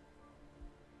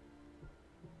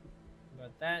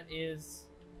 But that is...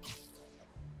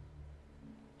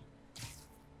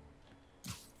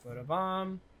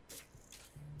 Photobomb.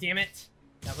 Damn it.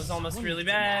 That was almost really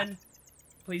bad.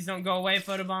 Please don't go away,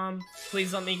 Photobomb.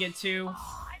 Please let me get 2.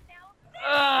 Oh,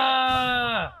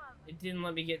 now It didn't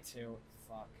let me get 2.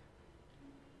 Fuck.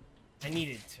 I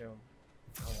needed 2. Oh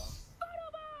well.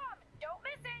 Photobomb! Don't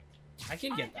miss it. I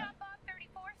can get that. Odd Job Bug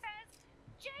 34 says,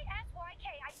 JSYK,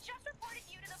 I just reported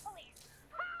you to the police.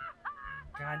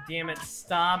 God damn it,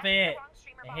 stop it.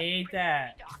 I hate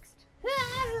that.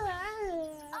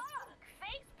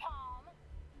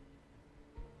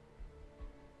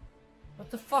 What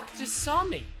the fuck just saw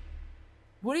me?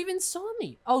 What even saw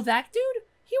me? Oh, that dude?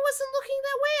 He wasn't looking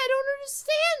that way. I don't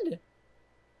understand.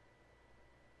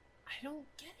 I don't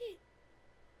get it.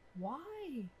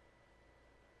 Why?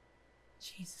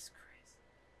 Jesus Christ.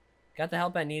 Got the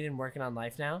help I need in working on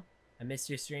life now. I missed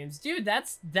your streams. Dude,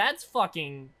 that's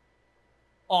fucking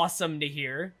awesome to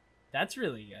hear. That's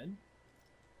really good.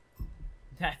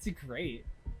 That's great.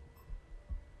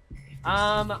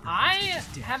 I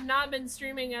have not been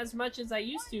streaming as much as I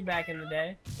used to back in the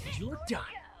day. You're done.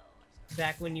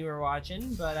 Back when you were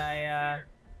watching, but I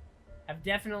have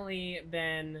definitely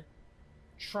been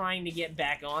trying to get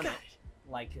back on it,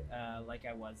 like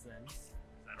I was then.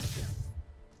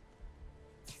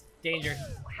 Danger.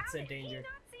 It said danger.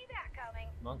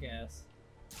 Monk ass.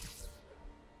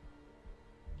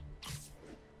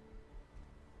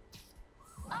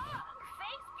 What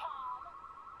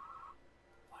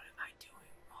am I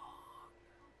doing wrong?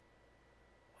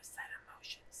 What's that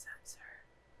emotion sensor?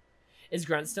 Is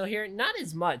Grunt still here? Not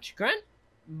as much. Grunt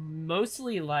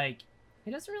mostly, like,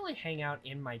 he doesn't really hang out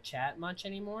in my chat much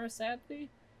anymore, sadly,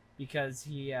 because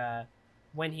he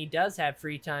when he does have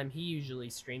free time, he usually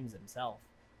streams himself.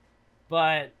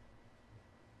 But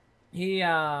he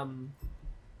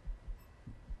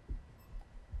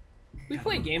we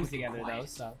play games together though,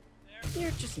 so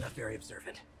You're just not very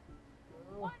observant.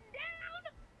 One down,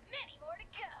 many more to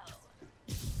go.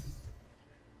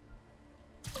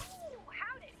 Ooh,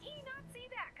 how did he not see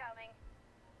that coming?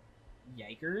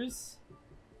 Yikers.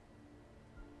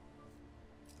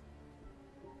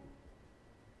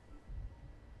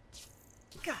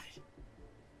 Got it.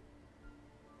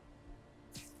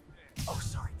 Oh,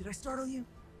 sorry. Did I startle you?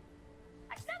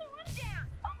 Another one down.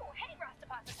 Oh, hey,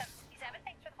 Rostapasta767.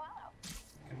 Thanks for the follow.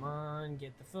 Come on,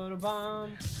 get the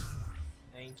photobomb.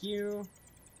 Thank you.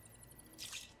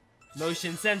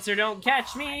 Motion sensor, don't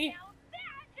catch me. Now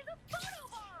that is a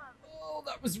photobomb. Oh,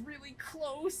 that was really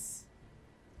close.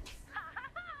 Ha ha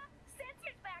ha!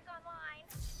 Sensor's back online.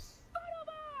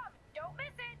 Photobomb! Don't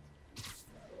miss it.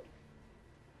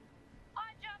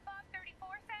 Odd Job Bob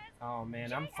 34 says. Oh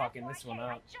man, I'm fucking this one JSYK,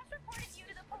 I up. just reported you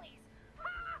to the police. Ha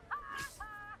ha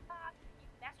ha ha! You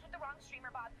messed with the wrong streamer,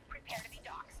 Bob. Prepare to be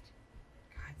doxxed.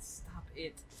 God, stop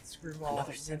it. Screwball.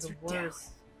 Another You're sensor the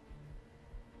worst.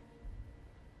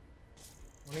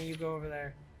 Why don't you go over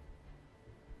there?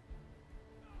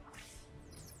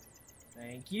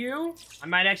 Thank you. I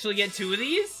might actually get 2 of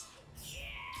these. Yes!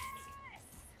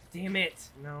 Damn it.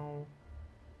 No.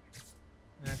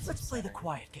 That's Let's play the upsetting.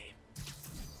 quiet game.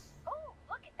 Oh,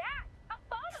 look at that! A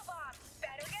photobomb!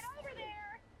 Better get over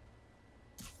there.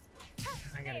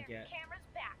 I gotta There, get camera's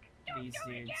back. Don't these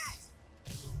do it dudes. again.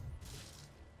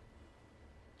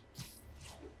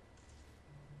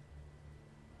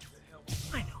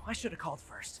 I know. I should have called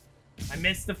first. I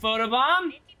missed the photobomb.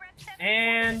 Minty Breath 7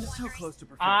 And So close to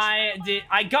perfection.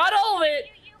 I got all of it,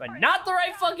 but not the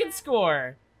right fucking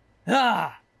score.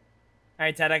 Ah. All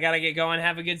right, Ted, I gotta get going.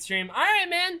 Have a good stream. All right,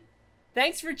 man.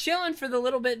 Thanks for chilling for the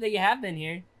little bit that you have been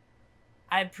here.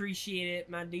 I appreciate it,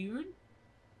 my dude.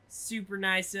 Super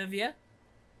nice of you.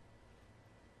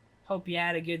 Hope you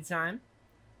had a good time.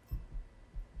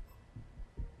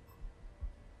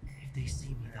 If they see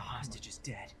me, the hostage is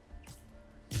dead.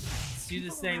 Let's do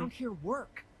this People around thing. here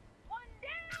work. One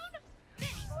down,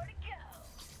 many more to go.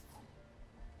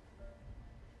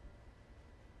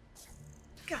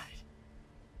 Got it.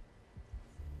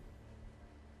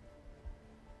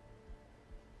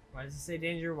 Why does it say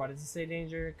danger? Why does it say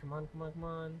danger? Come on, come on, come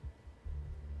on.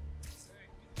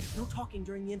 No talking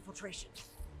during the infiltration.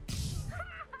 Ha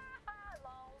ha ha!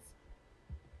 Lols.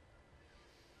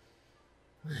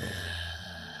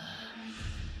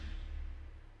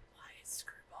 Why is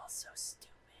Screwball so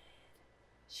stupid?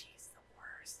 She's the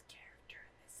worst character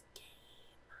in this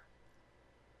game.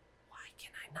 Why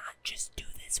can I not just do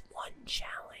this one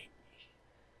challenge?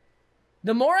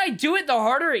 The more I do it, the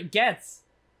harder it gets.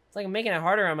 It's like I'm making it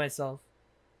harder on myself.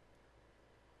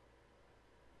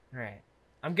 Alright.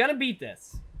 I'm gonna beat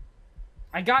this.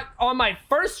 I got, on my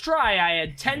first try, I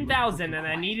had 10,000 and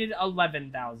I needed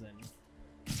 11,000.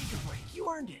 Take a break. You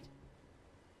earned it.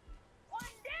 One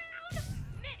down,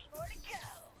 many more to go.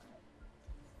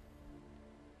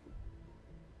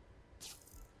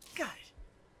 Got it.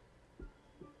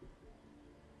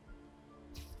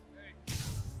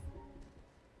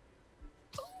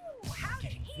 Ooh, how did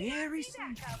Getting he not very see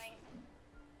that sleepy. coming?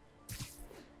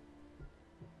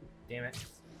 Damn it.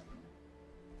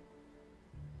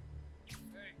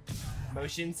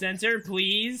 Motion sensor,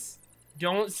 please.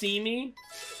 Don't see me.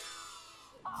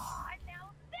 Aw,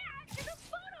 now that is a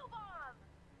photobomb.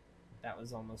 That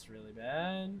was almost really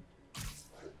bad.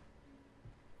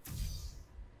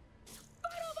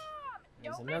 Photobomb.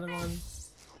 There's Don't another miss one.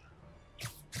 it.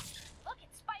 Look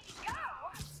at Spidey go.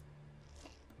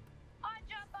 Odd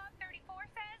Job Bob 34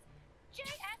 says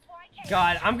JSYK.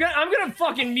 God, I'm gonna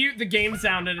fucking mute the game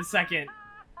sound in a second.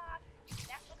 You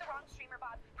messed with the wrong streamer,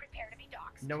 Bob. Prepare to be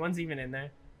doxxed. No one's even in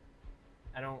there.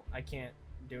 I can't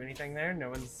do anything there. No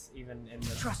one's even in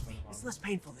the. Trust me, it's less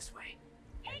painful this way.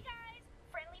 Hey guys,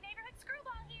 friendly neighborhood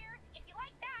screwball here. If you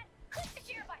like that, click the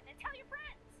share button and tell your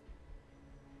friends.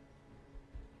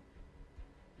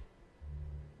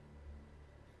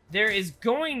 There is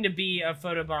going to be a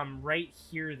photobomb right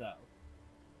here, though.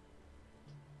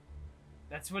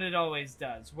 That's what it always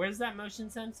does. Where's that motion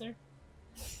sensor?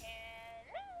 Hello,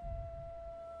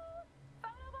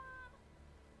 photobomb.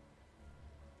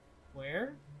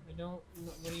 Where? I don't.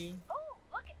 What are you? Oh,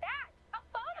 look at that, a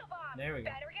photobomb. There we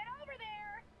go. Better get over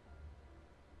there.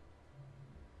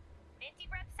 Minty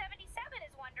Breath 77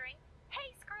 is wondering,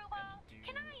 hey Screwball,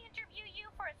 can I interview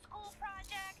you for a school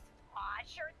project? Aw,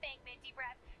 sure thing, Minty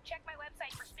Breath. Check my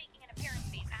website for speaking and appearance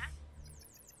fees, huh?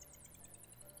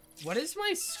 What is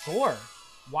my score?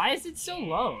 Why is it so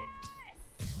low?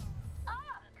 Yes. Ugh,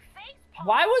 face palm.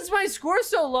 Why was my score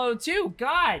so low too?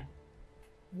 God.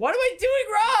 What am I doing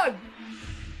wrong?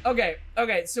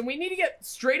 Okay, so we need to get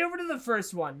straight over to the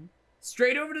first one.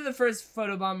 Straight over to the first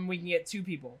photobomb and we can get 2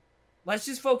 people. Let's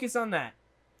just focus on that.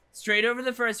 Straight over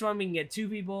the first one, we can get 2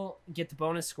 people, get the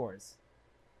bonus scores.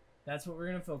 That's what we're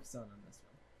gonna focus on this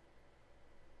one.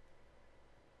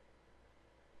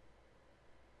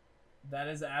 That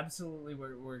is absolutely what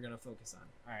we're gonna focus on.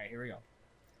 All right, here we go.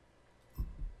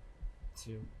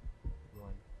 2, 1,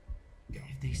 go.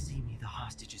 If they see me, the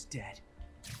hostage is dead.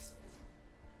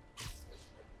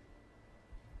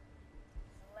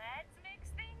 Let's mix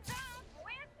things up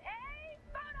with a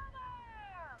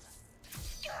photobomb!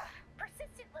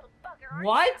 Persistent little bugger, aren't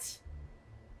What?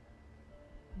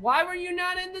 Why were you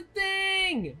not in the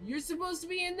thing? You're supposed to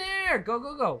be in there. Go,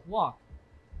 go, go. Walk.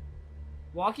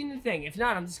 Walk in the thing. If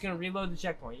not, I'm just going to reload the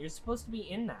checkpoint. You're supposed to be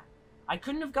in that. I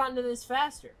couldn't have gotten to this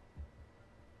faster.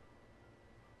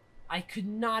 I could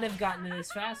not have gotten to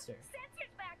this faster. Sensors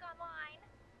back online.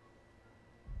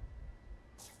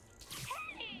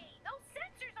 Hey, those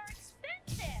sensors are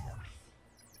expensive.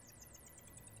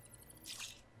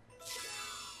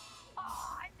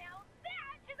 Aw, now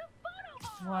that is a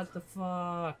photobomb. What the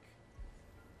fuck?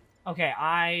 Okay,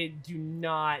 I do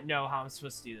not know how I'm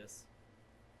supposed to do this.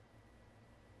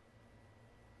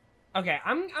 Okay,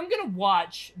 I'm gonna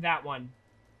watch that one.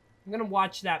 I'm gonna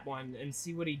watch that one and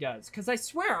see what he does. Because I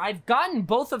swear, I've gotten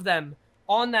both of them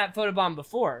on that photobomb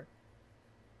before.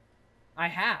 I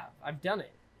have. I've done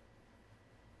it.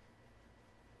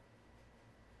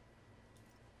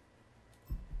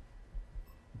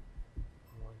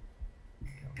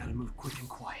 Gotta move quick and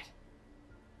quiet.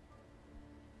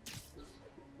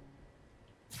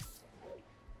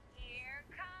 Here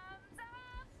comes a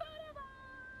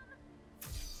photobomb.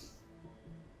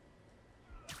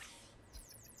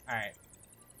 Alright.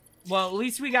 Well, at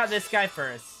least we got this guy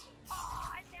first.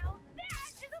 Aw, now that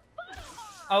is a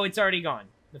photobomb. Oh, it's already gone.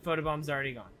 The photobomb's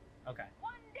already gone. Okay.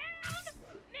 One down,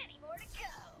 many more to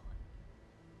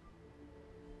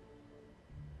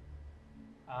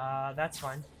go. That's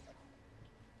fine.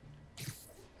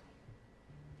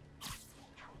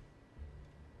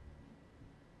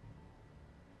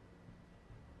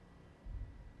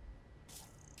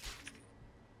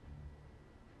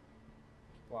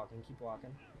 Keep walking, keep walking.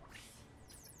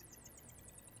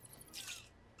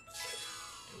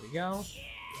 There we go.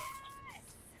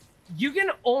 You can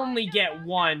only get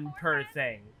one per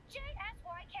thing.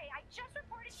 JSYK, I just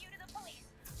reported you to the police.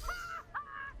 You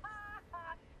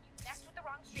messed with the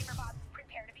wrong streamer, Bob.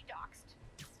 Prepare to be doxxed.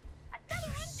 Another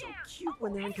one So down. cute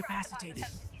when they're and incapacitated.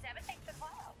 Rocket thanks to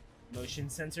follow. Motion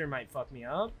sensor might fuck me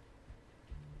up.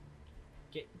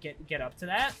 Get up to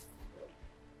that.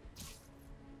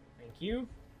 Thank you.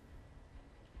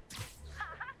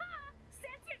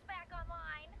 Sensors back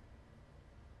online.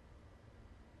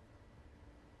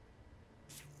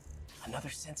 Another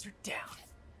sensor down. All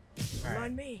right.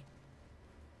 Remind me.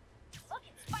 Look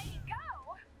at Spidey go.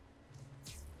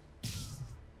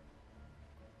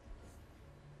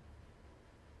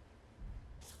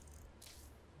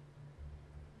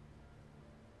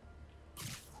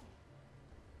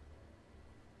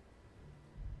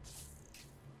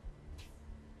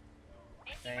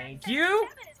 Thank you.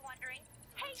 Is wondering,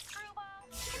 hey, screwball,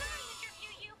 can I interview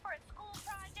you for a school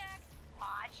project?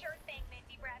 Aw, sure thing,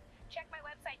 Minty Breath. Check my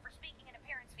website for speaking and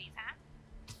appearance fees, huh?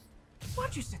 Why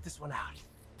don't you sit this one out?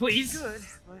 Please. Good,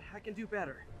 but I can do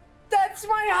better. That's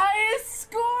my highest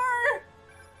score.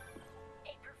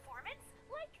 A performance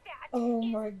like that Oh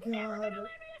is my never gonna God. land me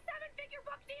a 7-figure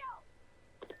book deal.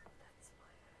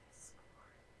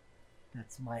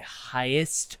 That's my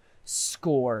highest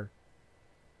score.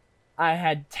 I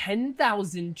had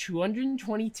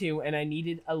 10,222 and I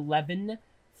needed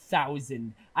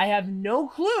 11,000. I have no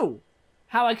clue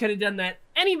how I could have done that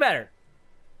any better.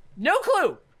 No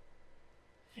clue.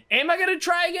 Am I gonna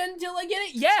try again until I get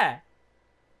it? Yeah.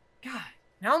 God,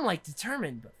 now I'm like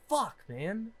determined, but fuck,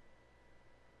 man.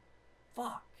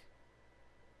 Fuck.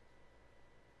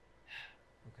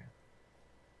 Okay.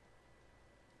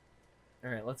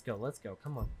 Alright, let's go,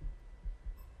 come on.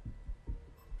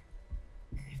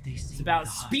 If they see It's about me, the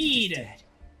hostage is speed. dead.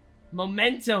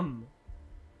 Momentum.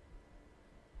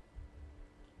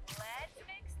 Let's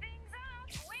mix things up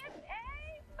with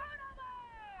a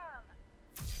photobomb.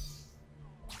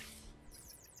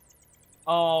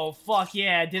 Oh, fuck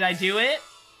yeah. Did I do it?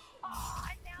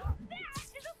 Aw, now that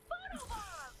is a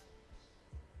photobomb.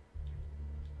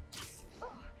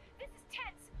 Oh, this is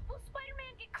tense. Will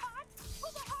Spider-Man get caught?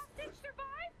 Will the hostage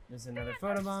survive? There's another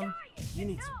Fans are photobomb. dying, You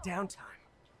need some know. downtime.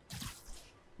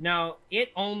 No,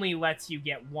 it only lets you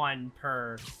get one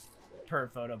per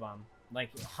photobomb.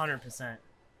 Like, 100%.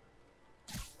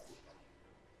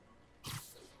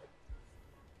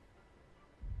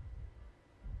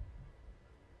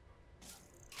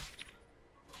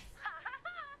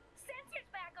 Sensors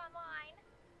back online.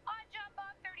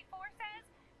 OddJobBob34 says,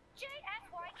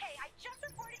 JSYK, I just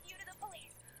reported you to the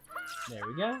police. There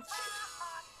we go.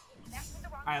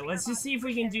 Alright, let's just see if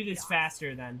we can do this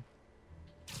faster then.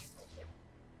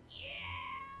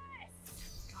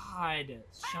 God,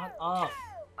 shut up.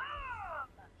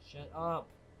 Shut up.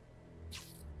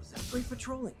 Was that free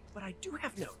patrolling? But I do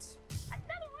have notes.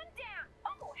 Another one down.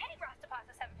 Oh, hey,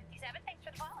 Rostapasa 757. Thanks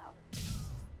for the follow.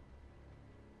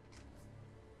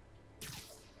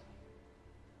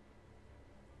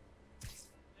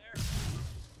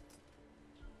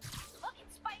 Look at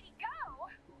Spidey go.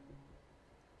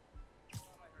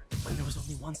 When there was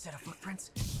only one set of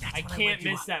footprints, that's I when can't led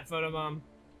you miss up. that photobomb.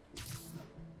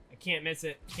 I can't miss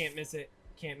it. Can't miss it.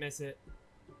 Can't miss it.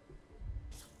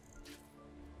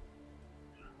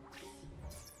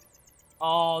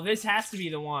 Oh, this has to be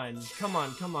the one. Come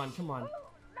on, come on, come on. Ooh,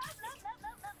 love.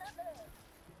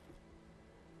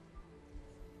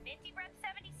 Minty Breath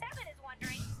 77 is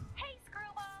wondering, hey,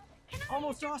 Screwball, can I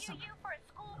Almost interview awesome. you for a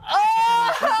school?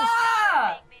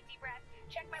 Ah! Minty Breath,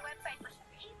 check my website for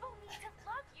people need to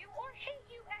love you or hate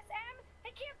you, SM.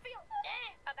 They can't feel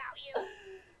about you.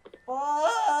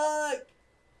 Fuck!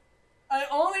 I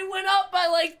only went up by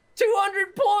like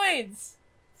 200 points.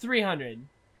 300.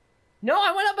 No,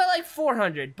 I went up by like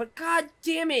 400, but god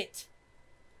damn it.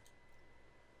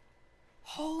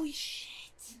 Holy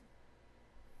shit.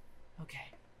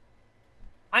 Okay.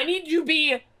 I need to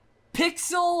be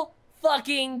pixel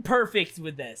fucking perfect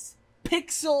with this.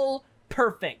 Pixel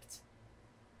perfect.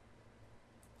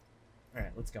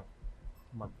 Alright, let's go.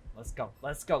 Come on, let's go.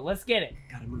 Let's go. Let's get it.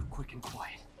 Gotta move quick and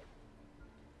quiet.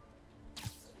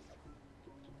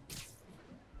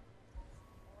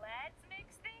 Let's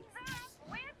mix things up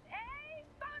with a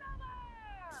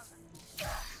photobomb.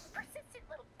 Persistent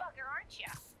little bugger, aren't you?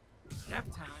 Nap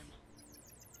time.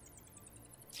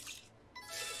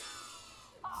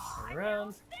 Oh, Turn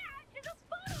around. now that is a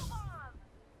photobomb.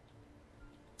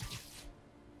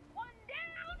 One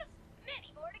down,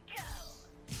 many more to go.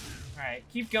 Alright,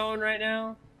 keep going right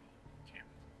now.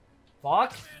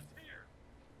 Fuck.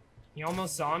 He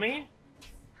almost saw me?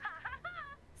 Ha ha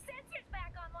ha! Sensors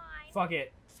back online. Fuck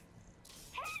it.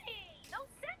 Hey, those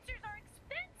sensors are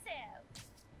expensive.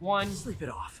 1, Sleep it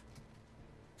off.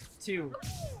 2. Ooh,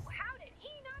 how did he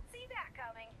not see that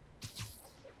coming?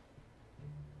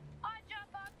 Odd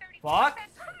jump on 34 Fuck.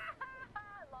 cents. Ha ha ha!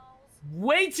 Lols.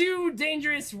 Way too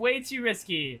dangerous, way too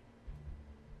risky.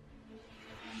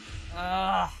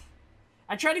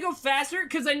 I try to go faster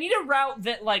because I need a route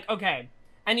that, like, okay.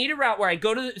 I need a route where I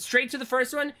go to straight to the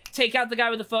first one, take out the guy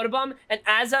with the photobomb, and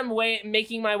as I'm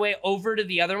making my way over to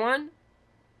the other one,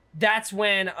 that's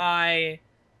when I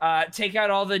take out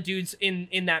all the dudes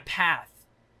in that path.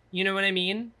 You know what I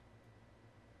mean?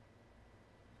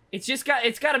 It's got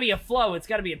to be a flow. It's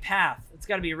got to be a path. It's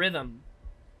got to be a rhythm.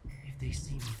 If they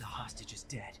see me, the hostage is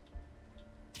dead.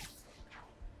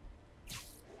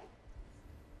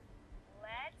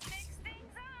 Let's mix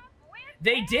things up with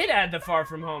They did add the Far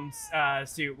From Home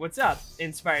suit. What's up,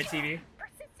 Inspired TV?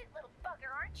 persistent little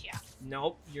bugger, aren't you?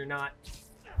 Nope, you're not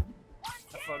One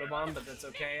a down, photobomb, but that's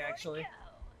okay, many more to actually. go.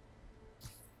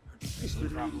 This one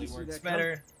probably See works that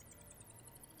better.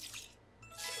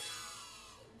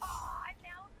 Aw,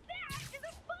 now that is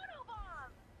a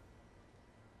photobomb.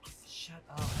 Shut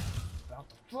up about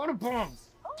the photobombs.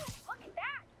 Oh, look at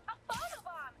that! A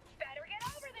photobomb! Better get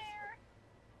over there!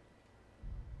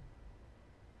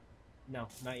 No,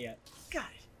 not yet. Got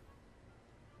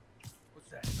it. What's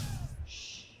that?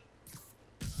 Shh.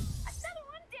 Another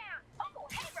one down! Oh,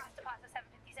 hey, Rostapasa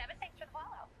 757, thanks for the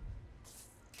follow.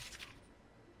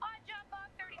 Odd jump on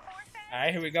 34 cents.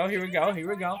 Alright, here we go, here we go, here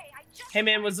we go. Hey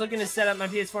man, was looking to set up my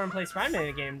PS4 and play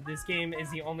Spider-Man game. This game is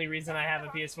the only reason I have a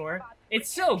PS4. It's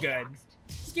so good.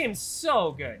 This game's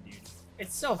so good, dude.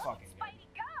 It's so fucking good. Spidey,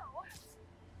 go!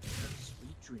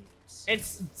 Sweet dreams.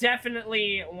 It's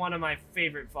definitely one of my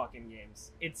favorite fucking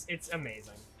games. It's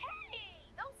amazing. Hey,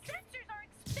 those sensors are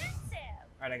expensive!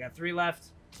 Alright, I got 3 left.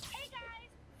 Hey guys,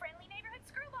 friendly neighborhood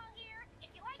screwball here. If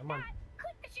you like Come on. that,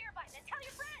 click the share button and tell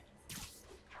your friends.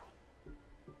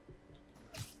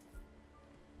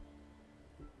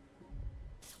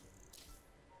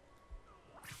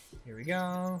 Here we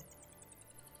go.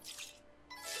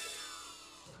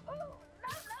 Ooh, love.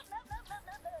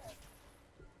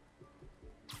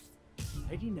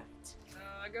 Nighty night.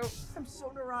 Go. I'm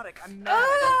so neurotic. I'm mad. Ah!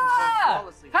 I don't fall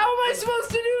asleep. How am I supposed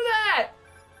to do that?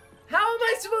 How am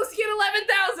I supposed to get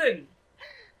 11,000?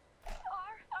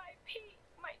 R.I.P.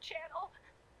 my channel.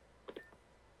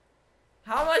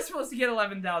 How am I supposed to get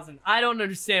 11,000? I don't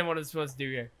understand what I'm supposed to do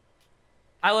here.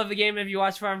 I love the game. If you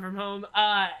watch Far From Home,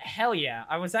 hell yeah.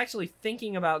 I was actually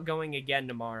thinking about going again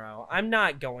tomorrow. I'm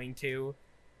not going to,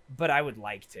 but I would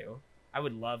like to. I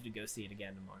would love to go see it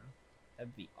again tomorrow.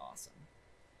 That'd be awesome.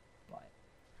 But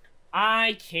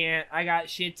I can't. I got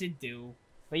shit to do.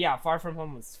 But yeah, Far From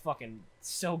Home was fucking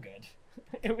so good.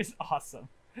 It was awesome.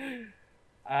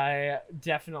 I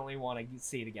definitely want to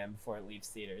see it again before it leaves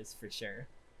theaters, for sure.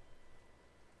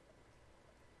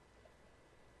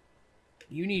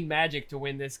 You need magic to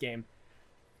win this game.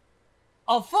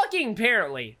 Oh, fucking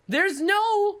apparently. There's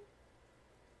no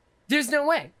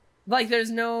way. Like,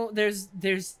 there's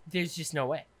just no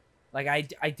way. Like, I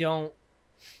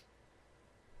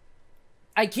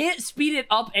can't speed it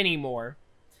up anymore.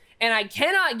 And I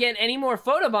cannot get any more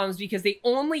photobombs because they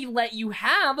only let you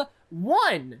have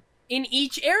one in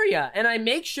each area. And I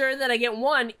make sure that I get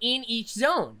one in each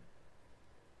zone.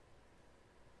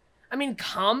 I mean,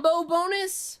 combo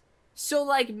bonus? So,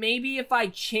 like, maybe if I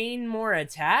chain more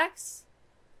attacks?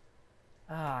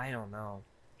 Oh, I don't know.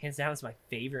 Hands down, it's my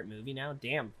favorite movie now.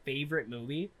 Damn, favorite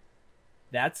movie?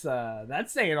 That's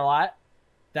saying a lot.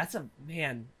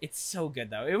 Man, it's so good,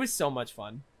 though. It was so much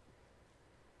fun.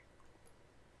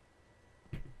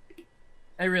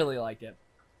 I really liked it.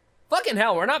 Fucking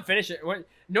hell, we're not finishing.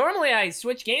 Normally, I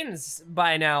switch games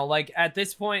by now. Like, at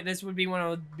this point, this would be when I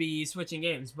would be switching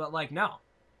games. But, like, no.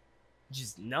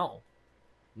 Just no.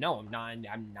 No,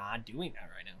 I'm not doing that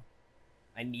right now.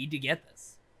 I need to get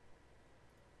this.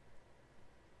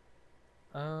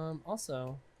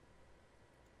 Also,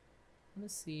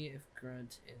 let's see if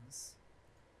Grunt is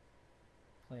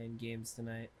playing games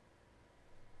tonight.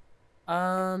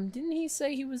 Didn't he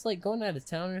say he was, like, going out of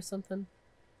town or something?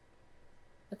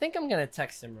 I think I'm gonna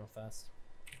text him real fast.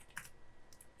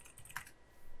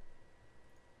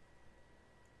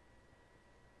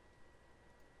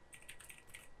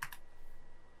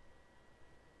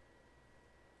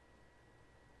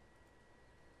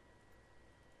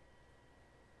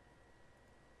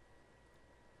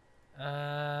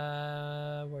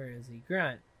 Where is he?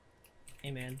 Grunt.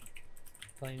 Hey, man.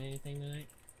 Playing anything tonight?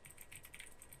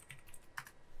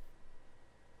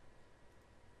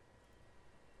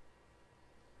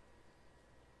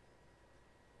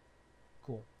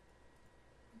 Cool.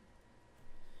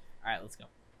 Alright, let's go.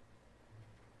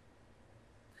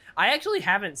 I actually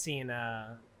haven't seen,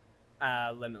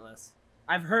 Limitless.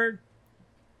 I've heard...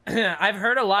 I've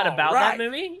heard a lot about that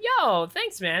movie. Yo,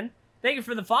 thanks, man. Thank you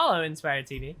for the follow, Inspired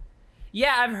TV.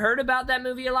 Yeah, I've heard about that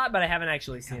movie a lot, but I haven't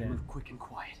actually seen it. Move quick and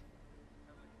quiet.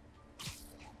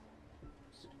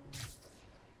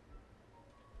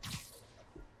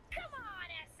 Come on,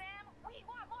 SM. We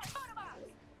want more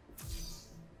photobombs.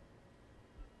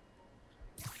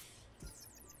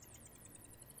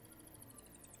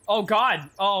 Oh god.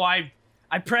 Oh, I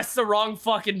pressed the wrong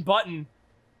fucking button.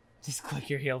 Just click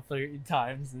your heel 3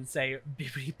 times and say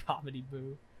bibbity bobbity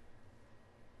boo.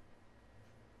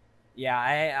 Yeah,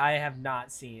 I have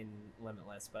not seen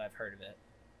Limitless, but I've heard of it.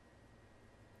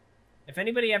 If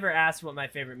anybody ever asks what my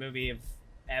favorite movie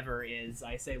ever is,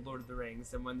 I say Lord of the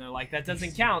Rings. And when they're like, that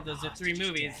doesn't count, those are 3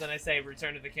 movies, then I say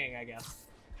Return of the King, I guess.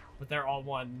 But they're all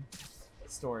one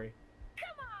story.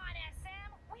 Come on,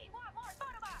 SM. We want more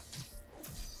photobombs.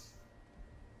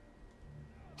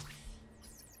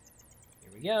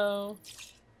 Here we go.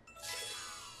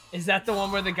 Is that the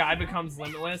one where the guy becomes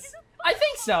limitless? I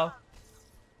think so.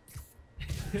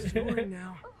 Snoring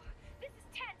now. Oh, this is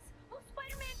tense. Will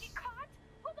Spider-Man get caught?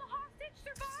 Will the hostage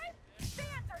survive?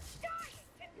 Fans are dying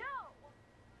to know.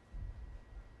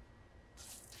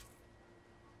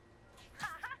 Ha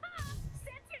ha ha!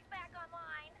 Censor's back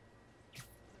online.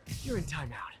 You're in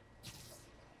timeout.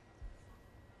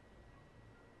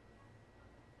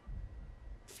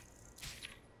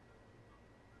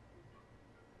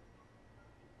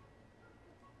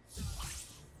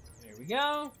 There we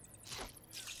go.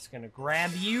 Just gonna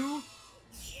grab you.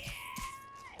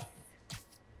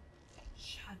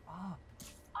 Shut up.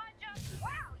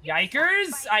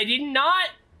 Yikers! I did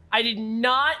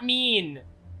not mean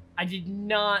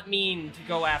to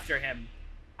go after him.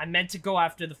 I meant to go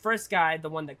after the first guy, the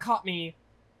one that caught me.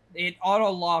 It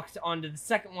auto-locked onto the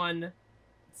second one.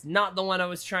 It's not the one I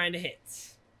was trying to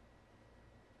hit.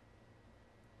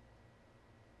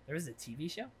 There was a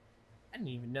TV show? I didn't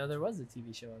even know there was a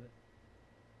TV show of it.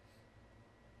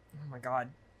 Oh my god.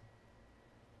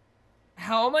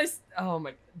 How am I... Oh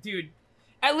my... Dude.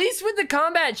 At least with the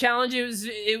combat challenge,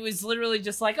 it was literally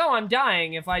just like, oh, I'm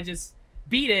dying if I just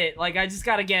beat it. Like, I just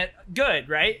gotta get good,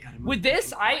 right? With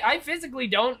this, I physically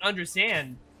don't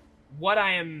understand what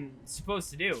I am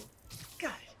supposed to do.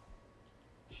 Got it.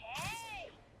 Hey,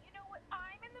 you know what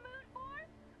I'm in the mood for?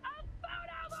 A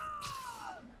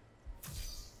photobomb!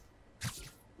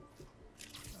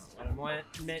 What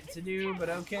I'm meant to do, but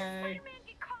okay. Spider-Man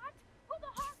get caught? Will the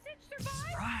hostage survive?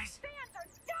 Surprise! Fans are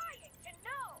dying to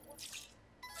know.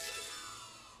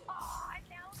 Aw,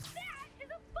 now that is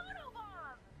a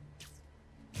photobomb.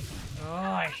 Oh,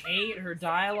 I hate her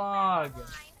dialogue.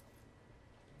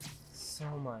 So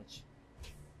so much.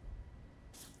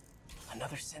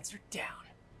 Another sensor down.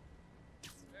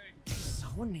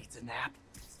 Someone needs a nap.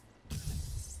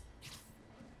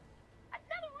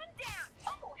 Another one down.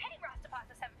 Oh, hey,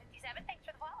 Rastapasta 757. Thanks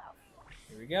for the follow.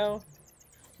 Here we go.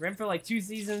 Ran for like 2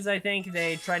 seasons, I think.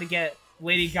 They tried to get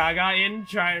Lady Gaga in,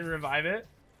 try and revive it.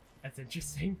 That's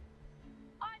interesting.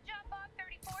 On Jump Bug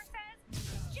 34 says,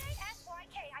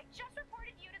 JSYK, I just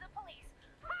reported you to the police.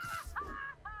 Ha ha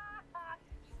ha ha.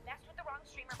 You messed with the wrong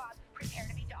streamer, Bob. Prepare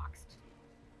to be doxxed.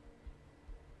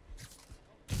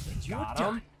 Got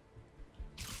him.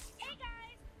 Hey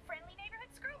guys, friendly neighborhood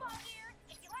screwball here.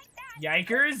 If you like that.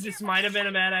 Yikers, this might have been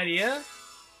a bad idea. Ooh,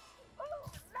 love,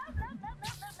 love, love, love,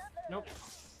 love, love, love. Nope.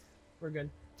 We're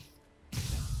good.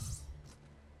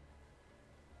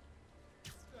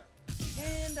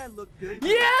 And I look good.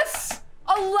 Yes!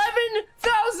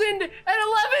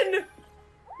 11,011!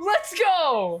 Let's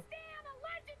go! Damn, a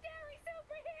legendary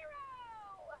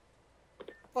superhero!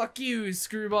 Fuck you,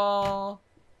 Screwball.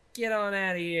 Get on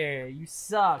out of here. You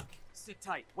suck. Sit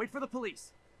tight. Wait for the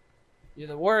police. You're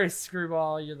the worst,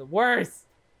 Screwball. You're the worst.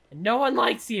 And no one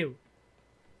likes you.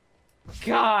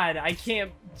 God, I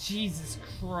can't. Jesus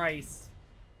Christ.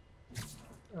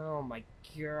 Oh my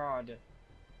God.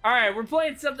 Alright, we're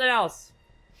playing something else.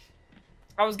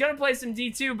 I was gonna play some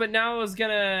D2, but now I was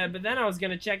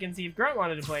gonna check and see if Grunt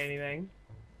wanted to play anything.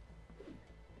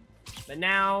 But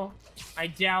now, I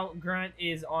doubt Grunt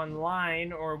is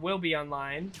online, or will be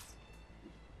online.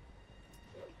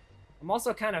 I'm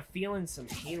also kind of feeling some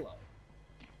Halo.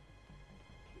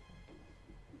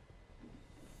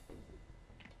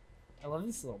 I love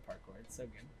this little parkour, it's so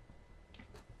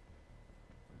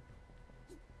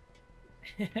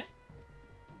good.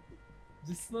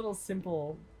 This little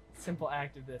simple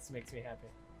act of this makes me happy.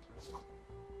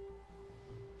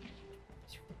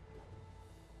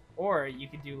 Or you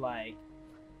could do like,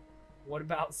 what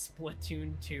about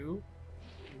Splatoon 2?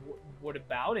 What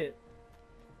about it?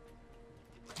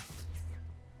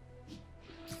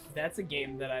 That's a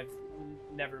game that I've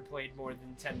never played more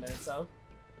than 10 minutes of.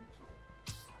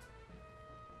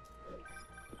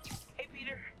 Hey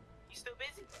Peter, you still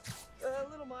busy?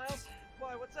 Little Miles.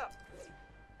 Why, what's up?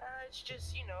 It's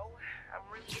just, you know, I'm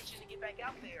really itching to get back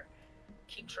out there.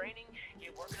 Keep training,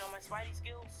 get working on my Spidey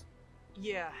skills.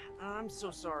 Yeah, I'm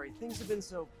so sorry. Things have been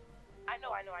so... I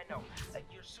know.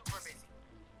 You're super busy.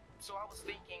 So I was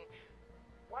thinking,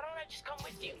 why don't I just come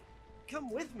with you? Come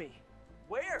with me?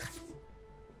 Where?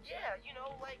 Yeah, you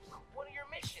know, like one of your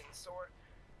missions, or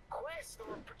quests,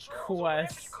 or patrols, or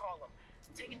whatever you call them.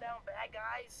 Taking down bad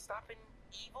guys, stopping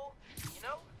evil, you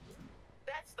know?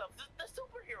 That stuff, the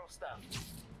superhero stuff.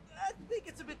 I think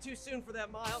it's a bit too soon for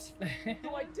that, Miles.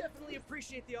 Though I definitely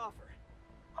appreciate the offer.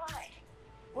 Why?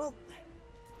 Well,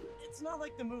 it's not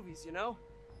like the movies, you know?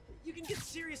 You can get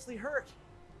seriously hurt.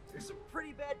 There's some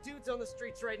pretty bad dudes on the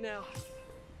streets right now.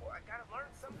 Well, I gotta learn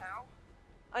somehow.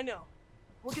 I know.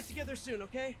 We'll get together soon,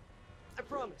 okay? I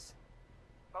promise.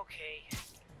 Okay.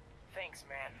 Thanks,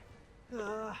 man.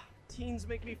 Teens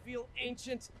make me feel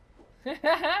ancient.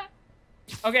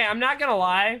 Okay, I'm not gonna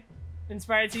lie.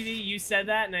 Inspired TV, you said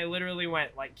that, and I literally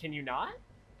went, like, can you not?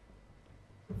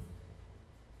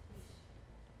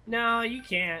 No, you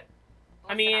can't.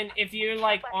 I mean, if you're,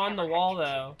 like, on the wall,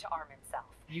 though,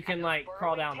 you can, like,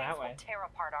 crawl down that way.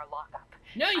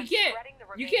 No, you can't.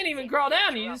 You can't even crawl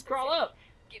down. You just crawl up.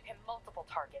 Give him multiple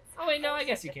targets. Oh, wait, no, I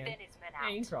guess you can. Thin his men Yeah,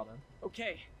 you can out. crawl down.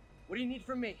 Okay, what do you need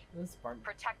from me? This part.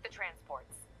 Protect the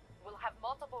transports. We'll have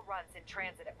multiple runs in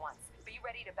transit at once. Be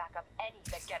ready to back up any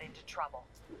that get into trouble.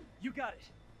 You got it.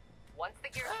 Once the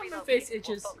gears my relocate, face we'll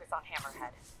itches. focus on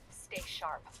Hammerhead. Stay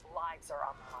sharp. Lives are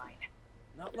on the line.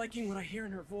 Not liking what I hear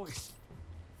in her voice.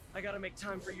 I gotta make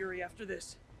time for Yuri after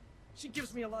this. She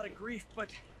gives me a lot of grief, but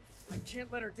I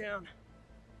can't let her down.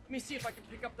 Let me see if I can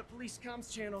pick up the police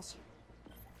comms channels.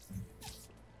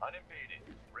 Unimpeded.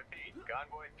 Repeat.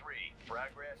 Convoy 3.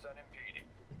 Progress unimpeded.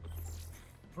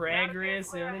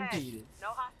 Progress unimpeded. No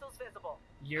hostiles visible.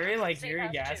 Yuri, like Safe Yuri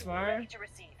altitude, Gaspar? ready to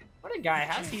receive. What a guy.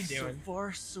 How's he So doing?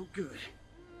 far, so good.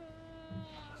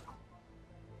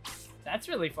 That's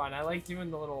really fun. I like doing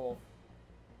the little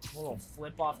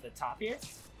flip off the top here,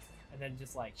 and then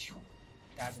just like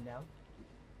diving down.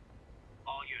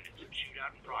 All units,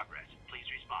 shootout in progress. Please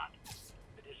respond.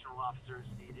 Additional officers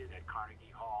needed at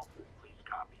Carnegie Hall. Please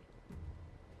copy.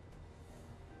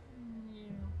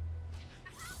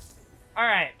 All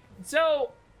right.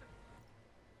 So,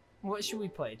 what should we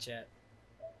play, chat?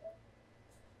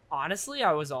 Honestly,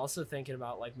 I was also thinking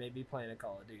about like maybe playing a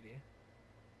Call of Duty.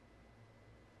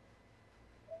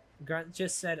 Grunt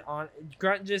just said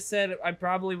I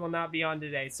probably will not be on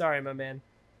today. Sorry, my man.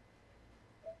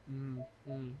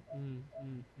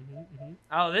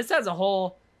 Oh, this has a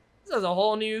whole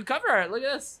new cover art. Look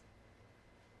at this.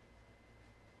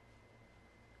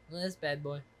 Look at this bad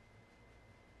boy.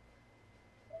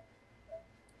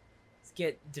 Let's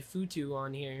get Defutu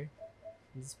on here.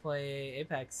 Let's play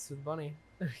Apex with Bunny.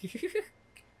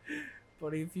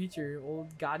 Bunny Future,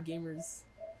 old god gamers.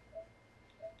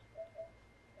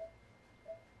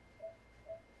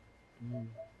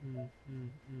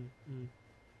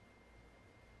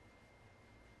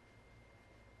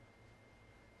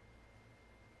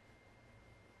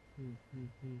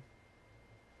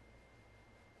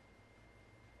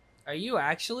 Are you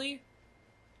actually?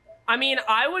 I mean,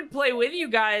 I would play with you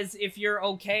guys if you're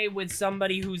okay with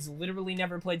somebody who's literally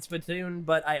never played Splatoon,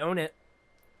 but I own it.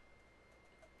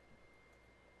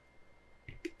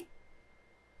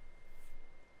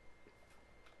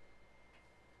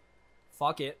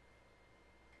 Fuck it.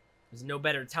 There's no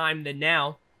better time than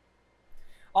now.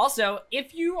 Also,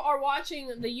 if you are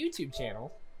watching the YouTube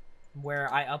channel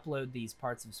where I upload these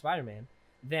parts of Spider-Man,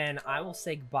 then I will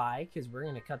say goodbye because we're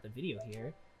going to cut the video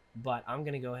here. But I'm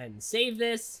going to go ahead and save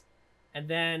this. And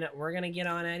then we're going to get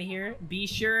on out of here. Be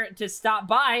sure to stop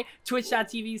by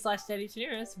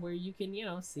twitch.tv/Chinaris where you can, you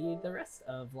know, see the rest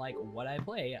of, like, what I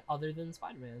play other than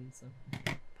Spider-Man. So